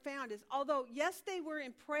very profound is, although, yes, they were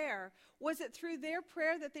in prayer, was it through their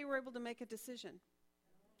prayer that they were able to make a decision?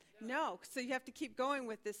 No. So you have to keep going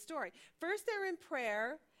with this story. First, they're in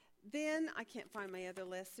prayer. Then, I can't find my other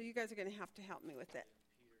list, so you guys are going to have to help me with it.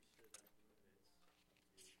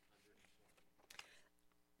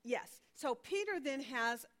 Yes. So Peter then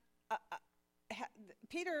has,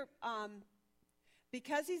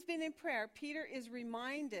 because he's been in prayer, Peter is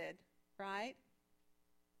reminded, right,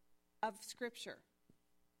 of Scripture.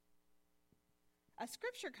 A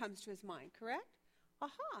Scripture comes to his mind, correct?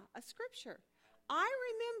 Aha, a Scripture. I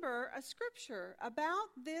remember a Scripture about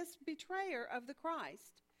this betrayer of the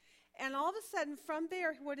Christ. And all of a sudden, from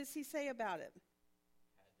there, what does he say about it?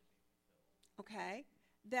 Okay.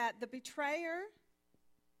 That the betrayer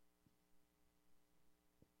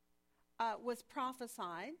was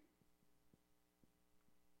prophesied,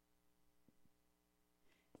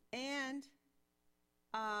 and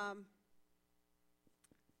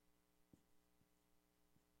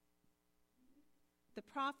the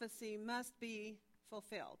prophecy must be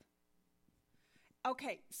fulfilled.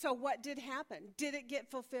 Okay, so what did happen? Did it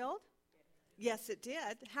get fulfilled? Yes, it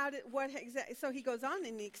did. So he goes on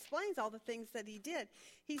and he explains all the things that he did.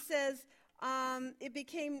 He says, it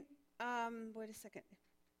became, wait a second.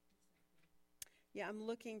 Yeah, I'm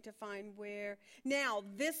looking to find where. Now,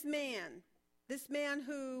 this man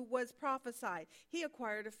who was prophesied, he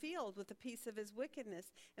acquired a field with a piece of his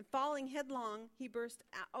wickedness, and falling headlong, he burst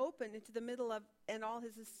open into the middle of, and all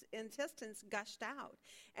his intestines gushed out.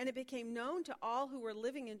 And it became known to all who were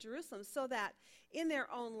living in Jerusalem, so that in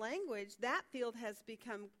their own language, that field has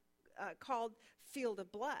become called Field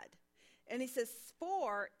of Blood. And he says,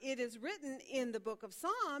 for it is written in the book of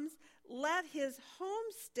Psalms, let his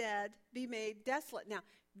homestead be made desolate. Now,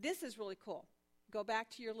 this is really cool. Go back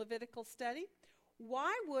to your Levitical study.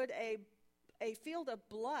 Why would a field of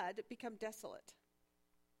blood become desolate?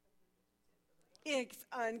 It's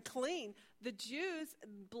unclean. The Jews,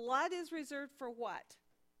 blood is reserved for what?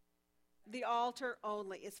 The altar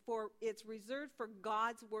only. It's reserved for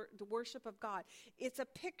the worship of God. It's a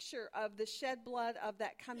picture of the shed blood of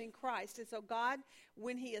that coming Christ. And so God,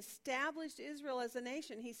 when he established Israel as a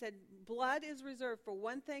nation, he said, blood is reserved for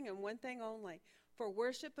one thing and one thing only, for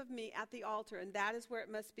worship of me at the altar, and that is where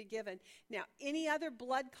it must be given. Now, any other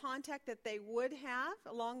blood contact that they would have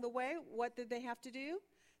along the way, what did they have to do?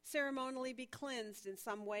 Ceremonially be cleansed in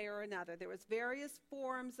some way or another. There was various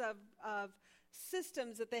forms of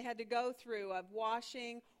systems that they had to go through, of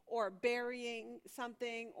washing or burying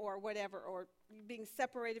something or whatever, or being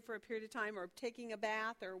separated for a period of time, or taking a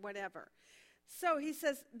bath or whatever. So he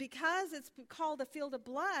says, because it's called a field of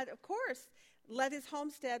blood, of course, let his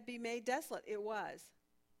homestead be made desolate. It was,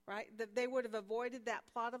 right? They would have avoided that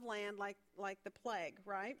plot of land like the plague,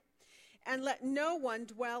 right? And let no one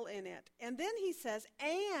dwell in it. And then he says,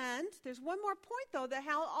 and there's one more point, though, that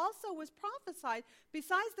how also was prophesied,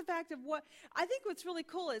 besides the fact of what, I think what's really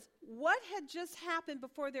cool is, what had just happened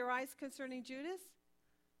before their eyes concerning Judas?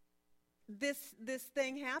 This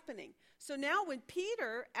thing happening. So now when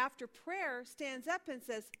Peter, after prayer, stands up and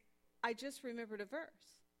says, I just remembered a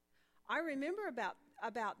verse. I remember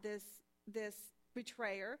about this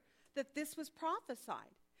betrayer, that this was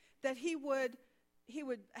prophesied, that he would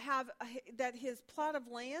have, that his plot of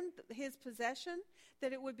land, his possession,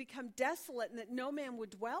 that it would become desolate and that no man would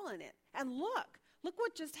dwell in it. And look Look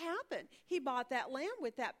what just happened. He bought that lamb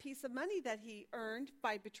with that piece of money that he earned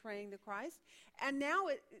by betraying the Christ. And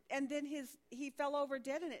then he fell over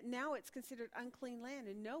dead in it. Now it's considered unclean land,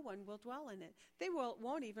 and no one will dwell in it. They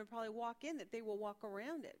won't even probably walk in it. They will walk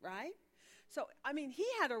around it, right? So, I mean, he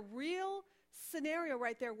had a real scenario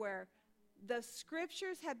right there where the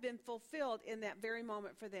scriptures have been fulfilled in that very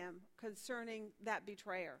moment for them concerning that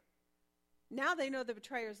betrayer. Now they know the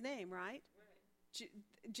betrayer's name, right?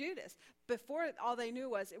 Judas. Before, all they knew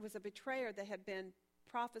was it was a betrayer that had been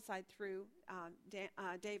prophesied through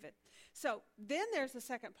David. So then there's the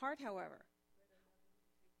second part, however.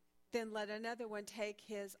 Then let another one take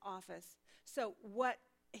his office. So what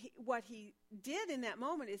he did in that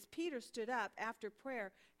moment is Peter stood up after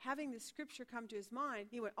prayer, having the scripture come to his mind.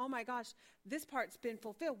 He went, oh my gosh, this part's been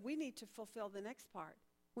fulfilled. We need to fulfill the next part.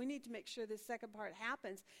 We need to make sure this second part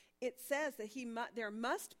happens. It says that there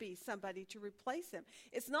must be somebody to replace him.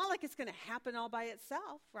 It's not like it's going to happen all by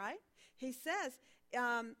itself, right? He says,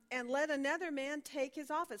 and let another man take his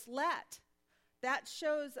office. Let. That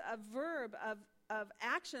shows a verb of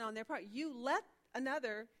action on their part. You let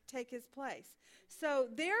another take his place. So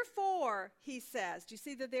therefore, he says, do you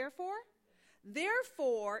see the therefore?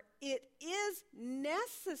 Therefore, it is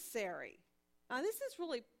necessary. Now this is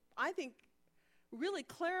really, I think, really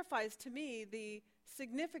clarifies to me the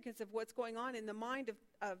significance of what's going on in the mind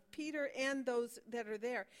of Peter and those that are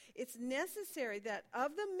there. It's necessary that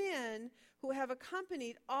of the men who have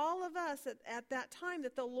accompanied all of us at that time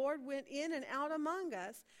that the Lord went in and out among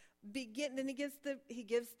us, then he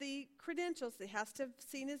gives the credentials. He has to have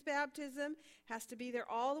seen his baptism, has to be there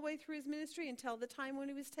all the way through his ministry until the time when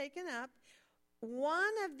he was taken up.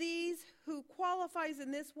 One of these who qualifies in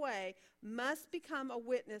this way must become a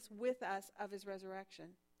witness with us of his resurrection.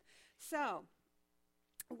 So,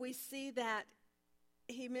 we see that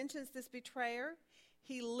he mentions this betrayer.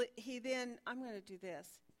 He then, I'm going to do this.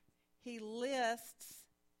 He lists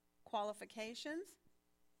qualifications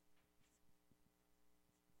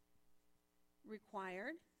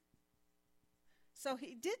required. So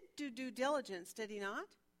he did do due diligence, did he not?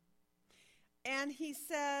 And he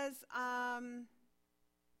says,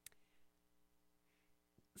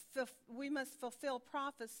 we must fulfill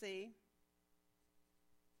prophecy.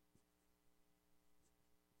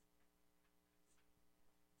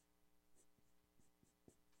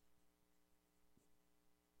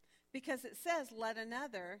 Because it says, let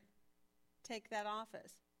another take that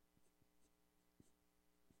office.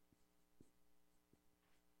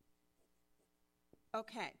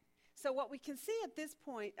 Okay. So what we can see at this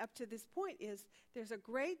point, up to this point, is there's a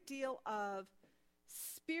great deal of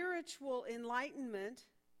spiritual enlightenment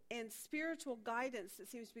and spiritual guidance that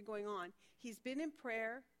seems to be going on. He's been in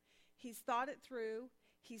prayer. He's thought it through.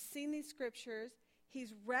 He's seen these scriptures.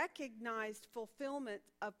 He's recognized fulfillment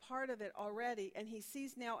of part of it already, and he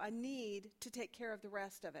sees now a need to take care of the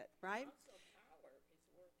rest of it, right? Also, power is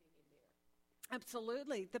working in there.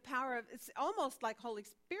 Absolutely. The power of, it's almost like Holy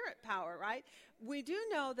Spirit power, right? We do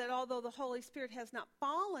know that although the Holy Spirit has not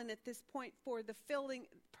fallen at this point for the filling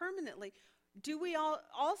permanently, do we all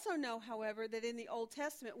also know, however, that in the Old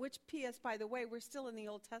Testament, which, P.S., by the way, we're still in the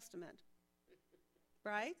Old Testament,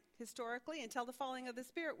 right? Historically, until the falling of the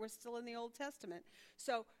Spirit, we're still in the Old Testament.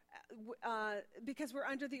 So, because we're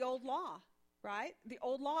under the old law, right? The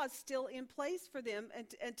old law is still in place for them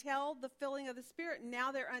until the filling of the Spirit.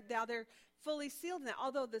 Now they're fully sealed now.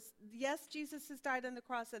 Although yes, Jesus has died on the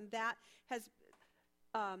cross, and that has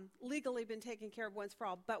legally been taken care of once for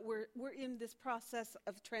all. But we're in this process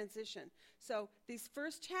of transition. So this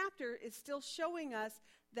first chapter is still showing us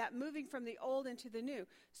that moving from the old into the new.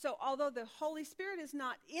 So although the Holy Spirit is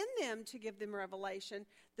not in them to give them revelation,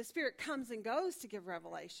 the Spirit comes and goes to give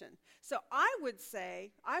revelation. So I would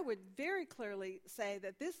very clearly say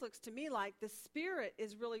that this looks to me like the Spirit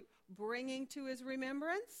is really bringing to his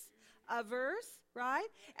remembrance a verse, right?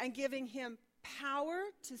 And giving him power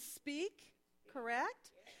to speak,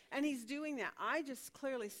 correct? And he's doing that. I just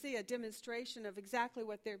clearly see a demonstration of exactly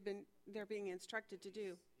what they're being instructed to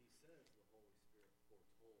do.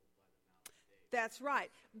 That's right.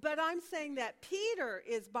 But I'm saying that Peter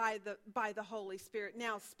is by the Holy Spirit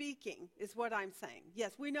now speaking, is what I'm saying.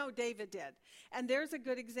 Yes, we know David did. And there's a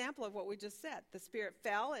good example of what we just said. The Spirit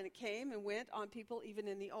fell and it came and went on people even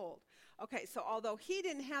in the old. Okay, so although he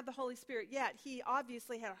didn't have the Holy Spirit yet, he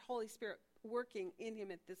obviously had a Holy Spirit working in him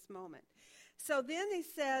at this moment. So then he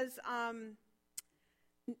says,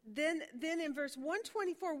 then in verse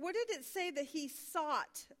 124, what did it say that he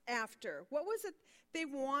sought after? What was it they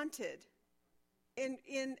wanted?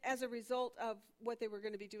 In as a result of what they were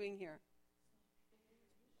going to be doing here.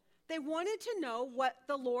 They wanted to know what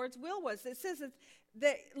the Lord's will was. It says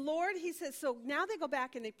The Lord, he says, so now they go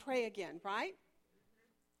back and they pray again, right?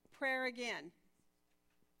 Prayer again.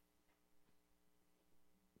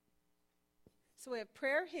 So we have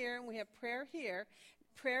prayer here and we have prayer here.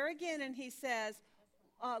 Prayer again, and he says,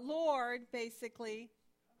 Lord, basically,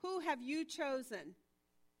 who have you chosen?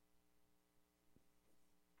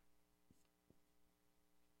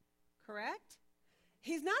 Correct?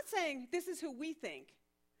 He's not saying this is who we think.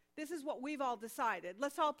 This is what we've all decided.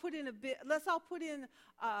 Let's all put in a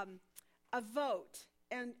vote,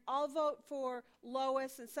 and I'll vote for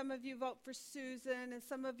Lois, and some of you vote for Susan, and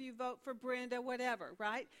some of you vote for Brenda, whatever,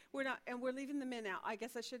 right? We're leaving the men out. I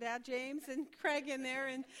guess I should add James and Craig in there,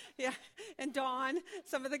 and Dawn.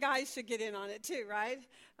 Some of the guys should get in on it too, right?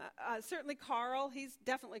 Certainly Carl, he's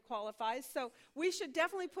definitely qualifies. So we should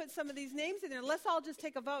definitely put some of these names in there. Let's all just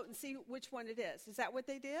take a vote and see which one it is. Is that what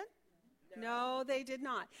they did? No, they did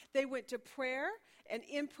not. They went to prayer, and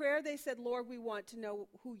in prayer they said, Lord, we want to know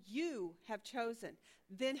who you have chosen.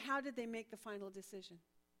 Then how did they make the final decision?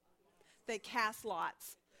 They cast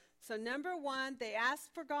lots. So number one, they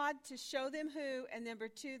asked for God to show them who, and number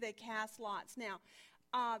two, they cast lots. Now,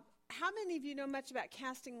 how many of you know much about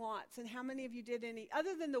casting lots, and how many of you did any,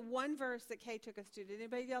 other than the one verse that Kay took us to, did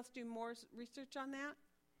anybody else do more research on that?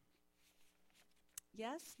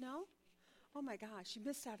 Yes? No? Oh my gosh, you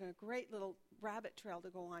missed out on a great little rabbit trail to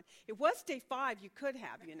go on. It was day 5, you could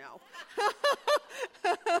have, you know.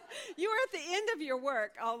 You were at the end of your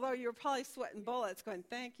work, although you were probably sweating bullets going,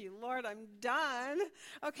 thank you, Lord, I'm done.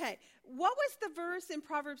 Okay, what was the verse in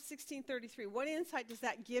Proverbs 16:33? What insight does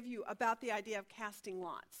that give you about the idea of casting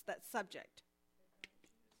lots, that subject?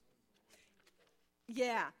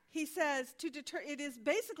 Yeah, he says it is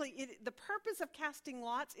basically, the purpose of casting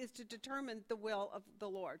lots is to determine the will of the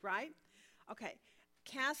Lord, right? Okay,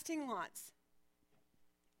 casting lots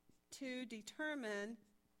to determine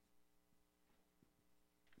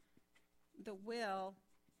the will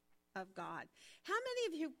of God. How many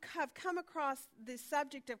of you have come across the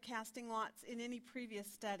subject of casting lots in any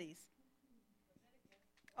previous studies?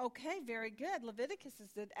 Okay, very good. Leviticus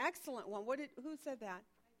is an excellent one. Who said that?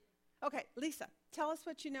 Okay, Lisa, tell us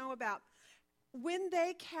what you know about when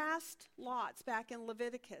they cast lots back in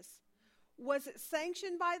Leviticus. Was it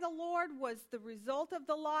sanctioned by the Lord? Was the result of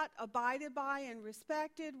the lot abided by and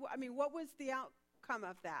respected? I mean, what was the outcome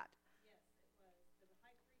of that? Yes, it was. The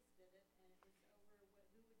high priest did it, and it was over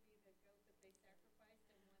who would be the goat that they sacrificed and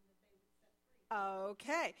one that they would set free.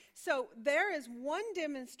 Okay, so there is one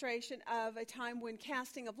demonstration of a time when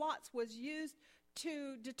casting of lots was used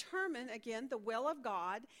to determine, again, the will of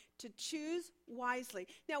God, to choose wisely.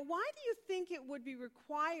 Now, why do you think it would be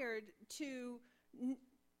required to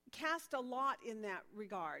cast a lot in that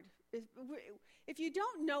regard? If you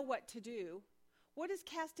don't know what to do, what does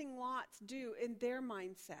casting lots do in their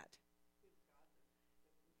mindset?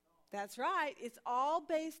 That's right. It's all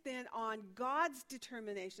based then on God's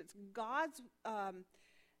determinations. God's,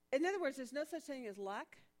 in other words, there's no such thing as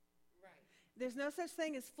luck. Right. There's no such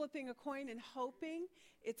thing as flipping a coin and hoping.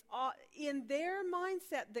 It's all in their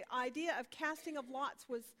mindset. The idea of casting of lots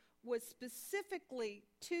was specifically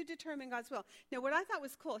to determine God's will. Now, what I thought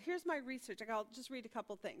was cool, here's my research. I'll just read a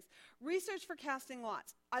couple things. Research for casting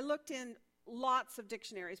lots. I looked in lots of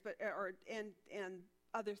dictionaries, and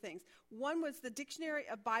other things. One was the Dictionary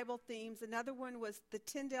of Bible Themes. Another one was the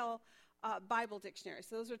Tyndale Bible Dictionary.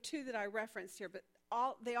 So those are two that I referenced here, but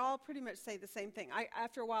they all pretty much say the same thing.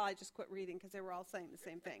 After a while, I just quit reading because they were all saying the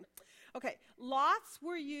same thing. Okay, lots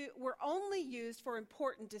were only used for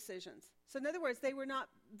important decisions. So in other words, they were not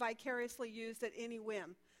vicariously used at any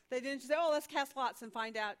whim. They didn't say, let's cast lots and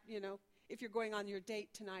find out, if you're going on your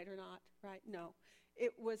date tonight or not, right? No.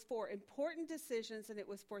 It was for important decisions, and it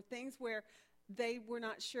was for things where they were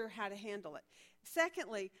not sure how to handle it.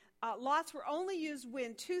 Secondly, lots were only used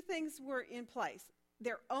when two things were in place.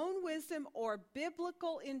 Their own wisdom or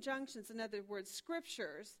biblical injunctions, in other words,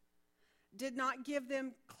 scriptures, did not give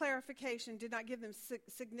them clarification, did not give them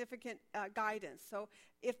significant guidance. So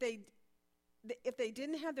if they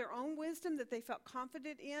didn't have their own wisdom that they felt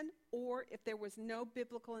confident in, or if there was no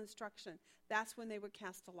biblical instruction, that's when they would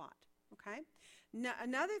cast a lot. Okay? Now,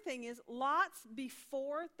 another thing is, lots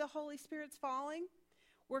before the Holy Spirit's falling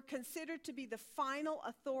were considered to be the final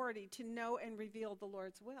authority to know and reveal the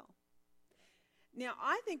Lord's will. Now,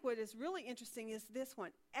 I think what is really interesting is this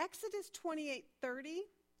one. Exodus 28:30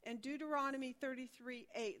 and Deuteronomy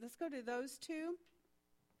 33:8. Let's go to those two.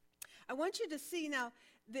 I want you to see now,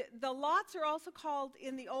 the lots are also called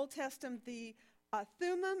in the Old Testament the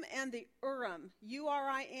Thummim and the Urim.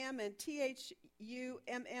 U-R-I-M and T-H-U-M-M-I-M.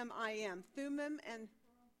 Thummim and...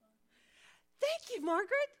 Thank you,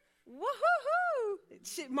 Margaret.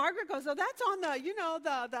 Woohoo! Margaret goes, oh, that's on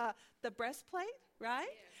the breastplate, right?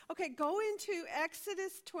 Okay, go into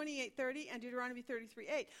Exodus 28:30 and Deuteronomy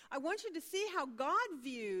 33:8. I want you to see how God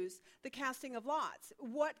views the casting of lots.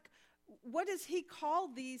 What does he call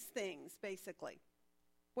these things, basically?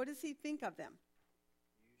 What does he think of them?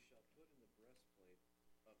 You shall put in the breastplate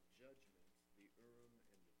of judgment the Urim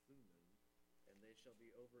and the Thummim, and they shall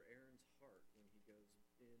be over Aaron's heart when he goes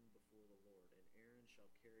in before the Lord. And Aaron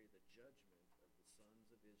shall carry the judgment of the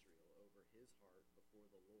sons of Israel over his heart before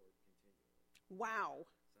the Lord continually. Wow.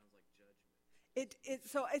 Sounds like judgment.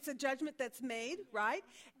 So it's a judgment that's made, right?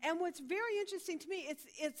 And what's very interesting to me,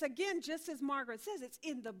 it's again, just as Margaret says, it's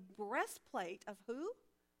in the breastplate of who?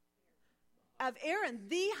 Of Aaron,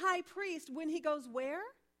 the high priest, when he goes where?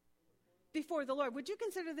 Before the Lord. Would you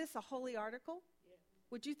consider this a holy article?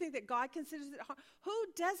 Would you think that God considers it? Who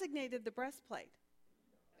designated the breastplate?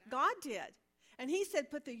 God did. And he said,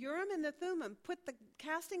 put the Urim and the Thummim, put the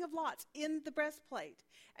casting of lots in the breastplate,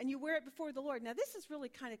 and you wear it before the Lord. Now, this is really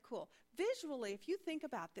kind of cool. Visually, if you think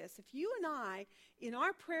about this, if you and I, in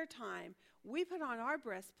our prayer time, we put on our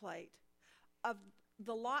breastplate of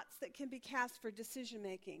the lots that can be cast for decision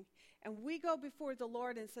making, and we go before the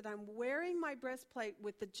Lord and said, I'm wearing my breastplate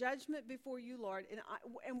with the judgment before you, Lord,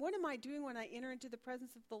 and what am I doing when I enter into the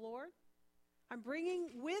presence of the Lord? I'm bringing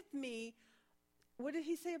with me, what did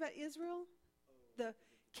he say about Israel?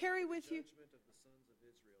 Carry with you. Judgment of the sons of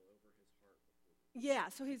Israel over his heart before the Lord. Yeah,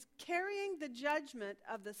 so he's carrying the judgment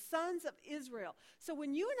of the sons of Israel. So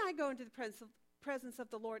when you and I go into the presence of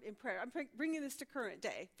the Lord in prayer, I'm bringing this to current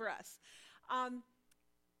day for us.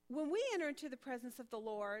 When we enter into the presence of the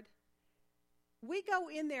Lord, we go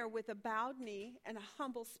in there with a bowed knee and a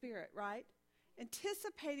humble spirit, right?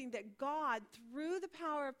 Anticipating that God, through the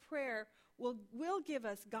power of prayer, will give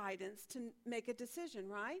us guidance to make a decision,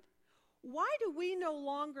 right? Why do we no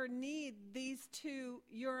longer need these two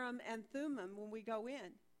Urim and Thummim when we go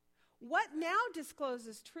in? What now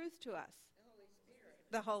discloses truth to us?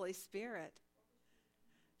 The Holy Spirit.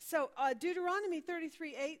 So Deuteronomy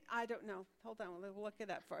 33:8, I don't know. Hold on, we'll look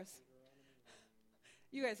it up for us.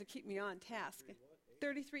 You guys will keep me on task.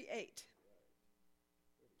 33:8.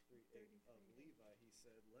 Of Levi, he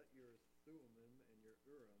said, let your Thummim and your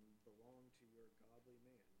Urim belong to your godly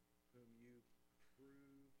man, whom you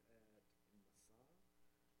proved at Massah,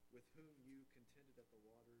 with whom you contended at the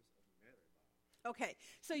waters of Meribah. Okay,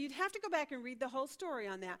 so you'd have to go back and read the whole story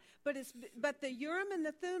on that. But the Urim and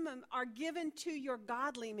the Thummim are given to your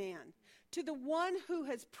godly man, to the one who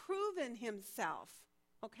has proven himself.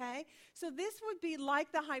 Okay, so this would be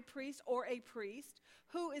like the high priest or a priest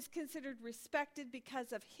who is considered respected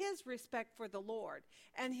because of his respect for the Lord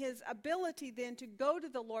and his ability then to go to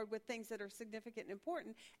the Lord with things that are significant and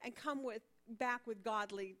important and come back with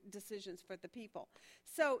godly decisions for the people.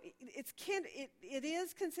 So it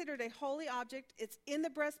is considered a holy object. It's in the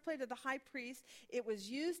breastplate of the high priest. It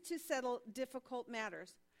was used to settle difficult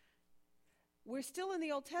matters. We're still in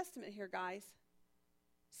the Old Testament here, guys.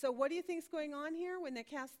 So what do you think is going on here when they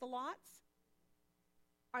cast the lots?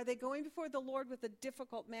 Are they going before the Lord with a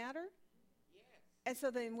difficult matter? Yes. And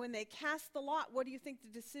so then when they cast the lot, what do you think the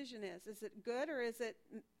decision is? Is it good or is it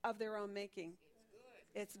of their own making?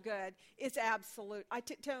 It's good. It's good. It's absolute.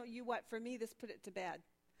 Tell you what, for me, this put it to bed.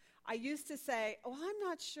 I used to say, oh, I'm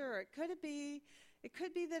not sure. It could be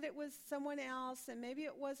that it was someone else, and maybe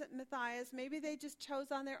it wasn't Matthias. Maybe they just chose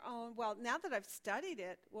on their own. Well, now that I've studied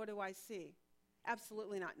it, what do I see?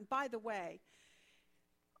 Absolutely not. And by the way,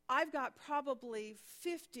 I've got probably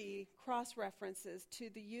 50 cross-references to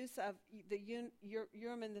the use of the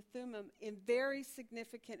Urim and the Thummim in very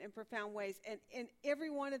significant and profound ways. And in every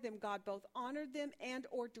one of them, God both honored them and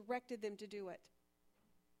or directed them to do it.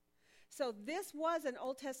 So this was an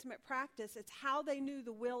Old Testament practice. It's how they knew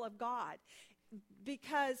the will of God.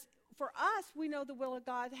 Because for us, we know the will of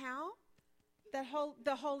God how?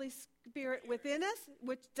 The Holy Spirit within us,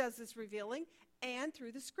 which does this revealing, and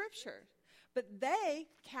through the Scripture. But they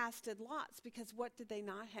casted lots because what did they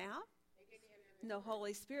not have? No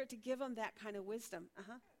Holy Spirit to give them that kind of wisdom.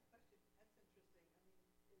 Uh-huh. That's interesting. I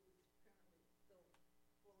mean, it was apparently still flowing over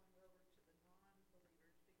to the non-believers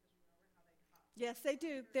because remember how they caught. Yes, they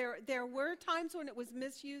do. There were times when it was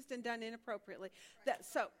misused and done inappropriately.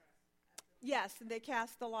 Yes, they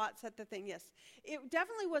cast the lots at the thing, yes. It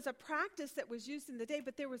definitely was a practice that was used in the day,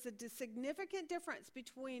 but there was a significant difference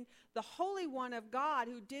between the Holy One of God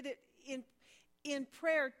who did it in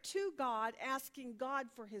prayer to God, asking God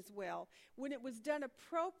for his will. When it was done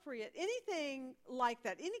appropriate, anything like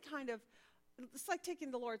that, any kind of, it's like taking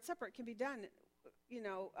the Lord's Supper, it can be done,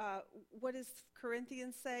 what does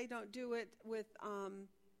Corinthians say? Don't do it with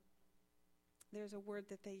there's a word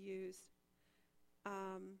that they use,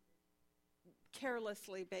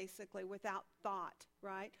 carelessly, basically, without thought,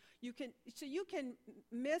 right? You can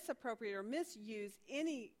misappropriate or misuse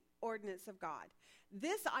any ordinance of God.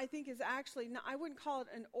 This, I think, is actually, I wouldn't call it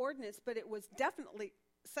an ordinance, but it was definitely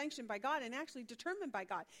sanctioned by God and actually determined by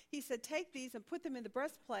God. He said, take these and put them in the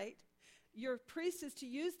breastplate. Your priest is to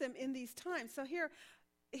use them in these times. So here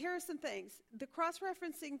are some things. The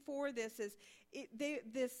cross-referencing for this is,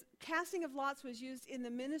 this casting of lots was used in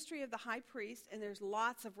the ministry of the high priest, and there's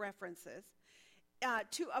lots of references,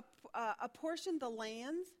 to apportion the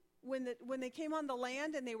lands. When they came on the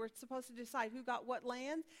land and they were supposed to decide who got what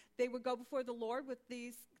land, they would go before the Lord with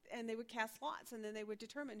these, and they would cast lots, and then they would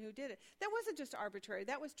determine who did it. That wasn't just arbitrary.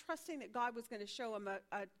 That was trusting that God was going to show them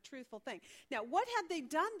a truthful thing. Now, what had they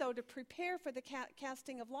done, though, to prepare for the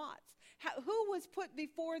casting of lots? Who was put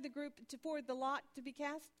before the group, for the lot to be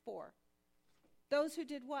cast for? Those who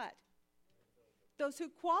did what? Those who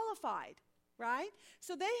qualified, right?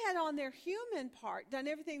 So they had on their human part done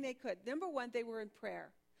everything they could. Number one, they were in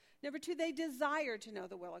prayer. Number two, they desired to know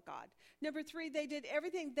the will of God. Number three, they did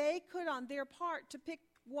everything they could on their part to pick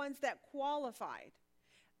ones that qualified.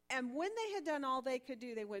 And when they had done all they could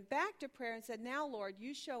do, they went back to prayer and said, now, Lord,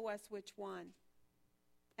 you show us which one.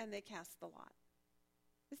 And they cast the lot.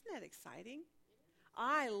 Isn't that exciting?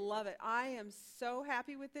 I love it. I am so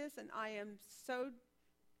happy with this, and I am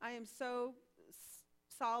so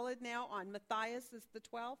solid now on Matthias is the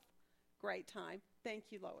 12th. Great time.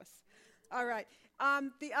 Thank you, Lois. All right.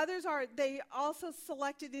 The others are, they also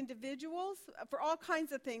selected individuals for all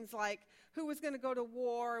kinds of things, like who was going to go to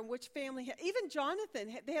war and which family. Even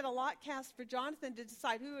Jonathan, they had a lot cast for Jonathan to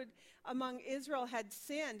decide who among Israel had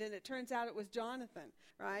sinned, and it turns out it was Jonathan,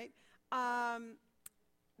 right?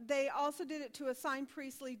 They also did it to assign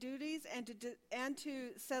priestly duties and to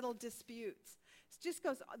settle disputes. It just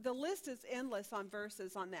goes, the list is endless on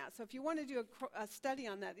verses on that. So if you want to do a study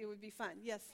on that, it would be fun. Yes?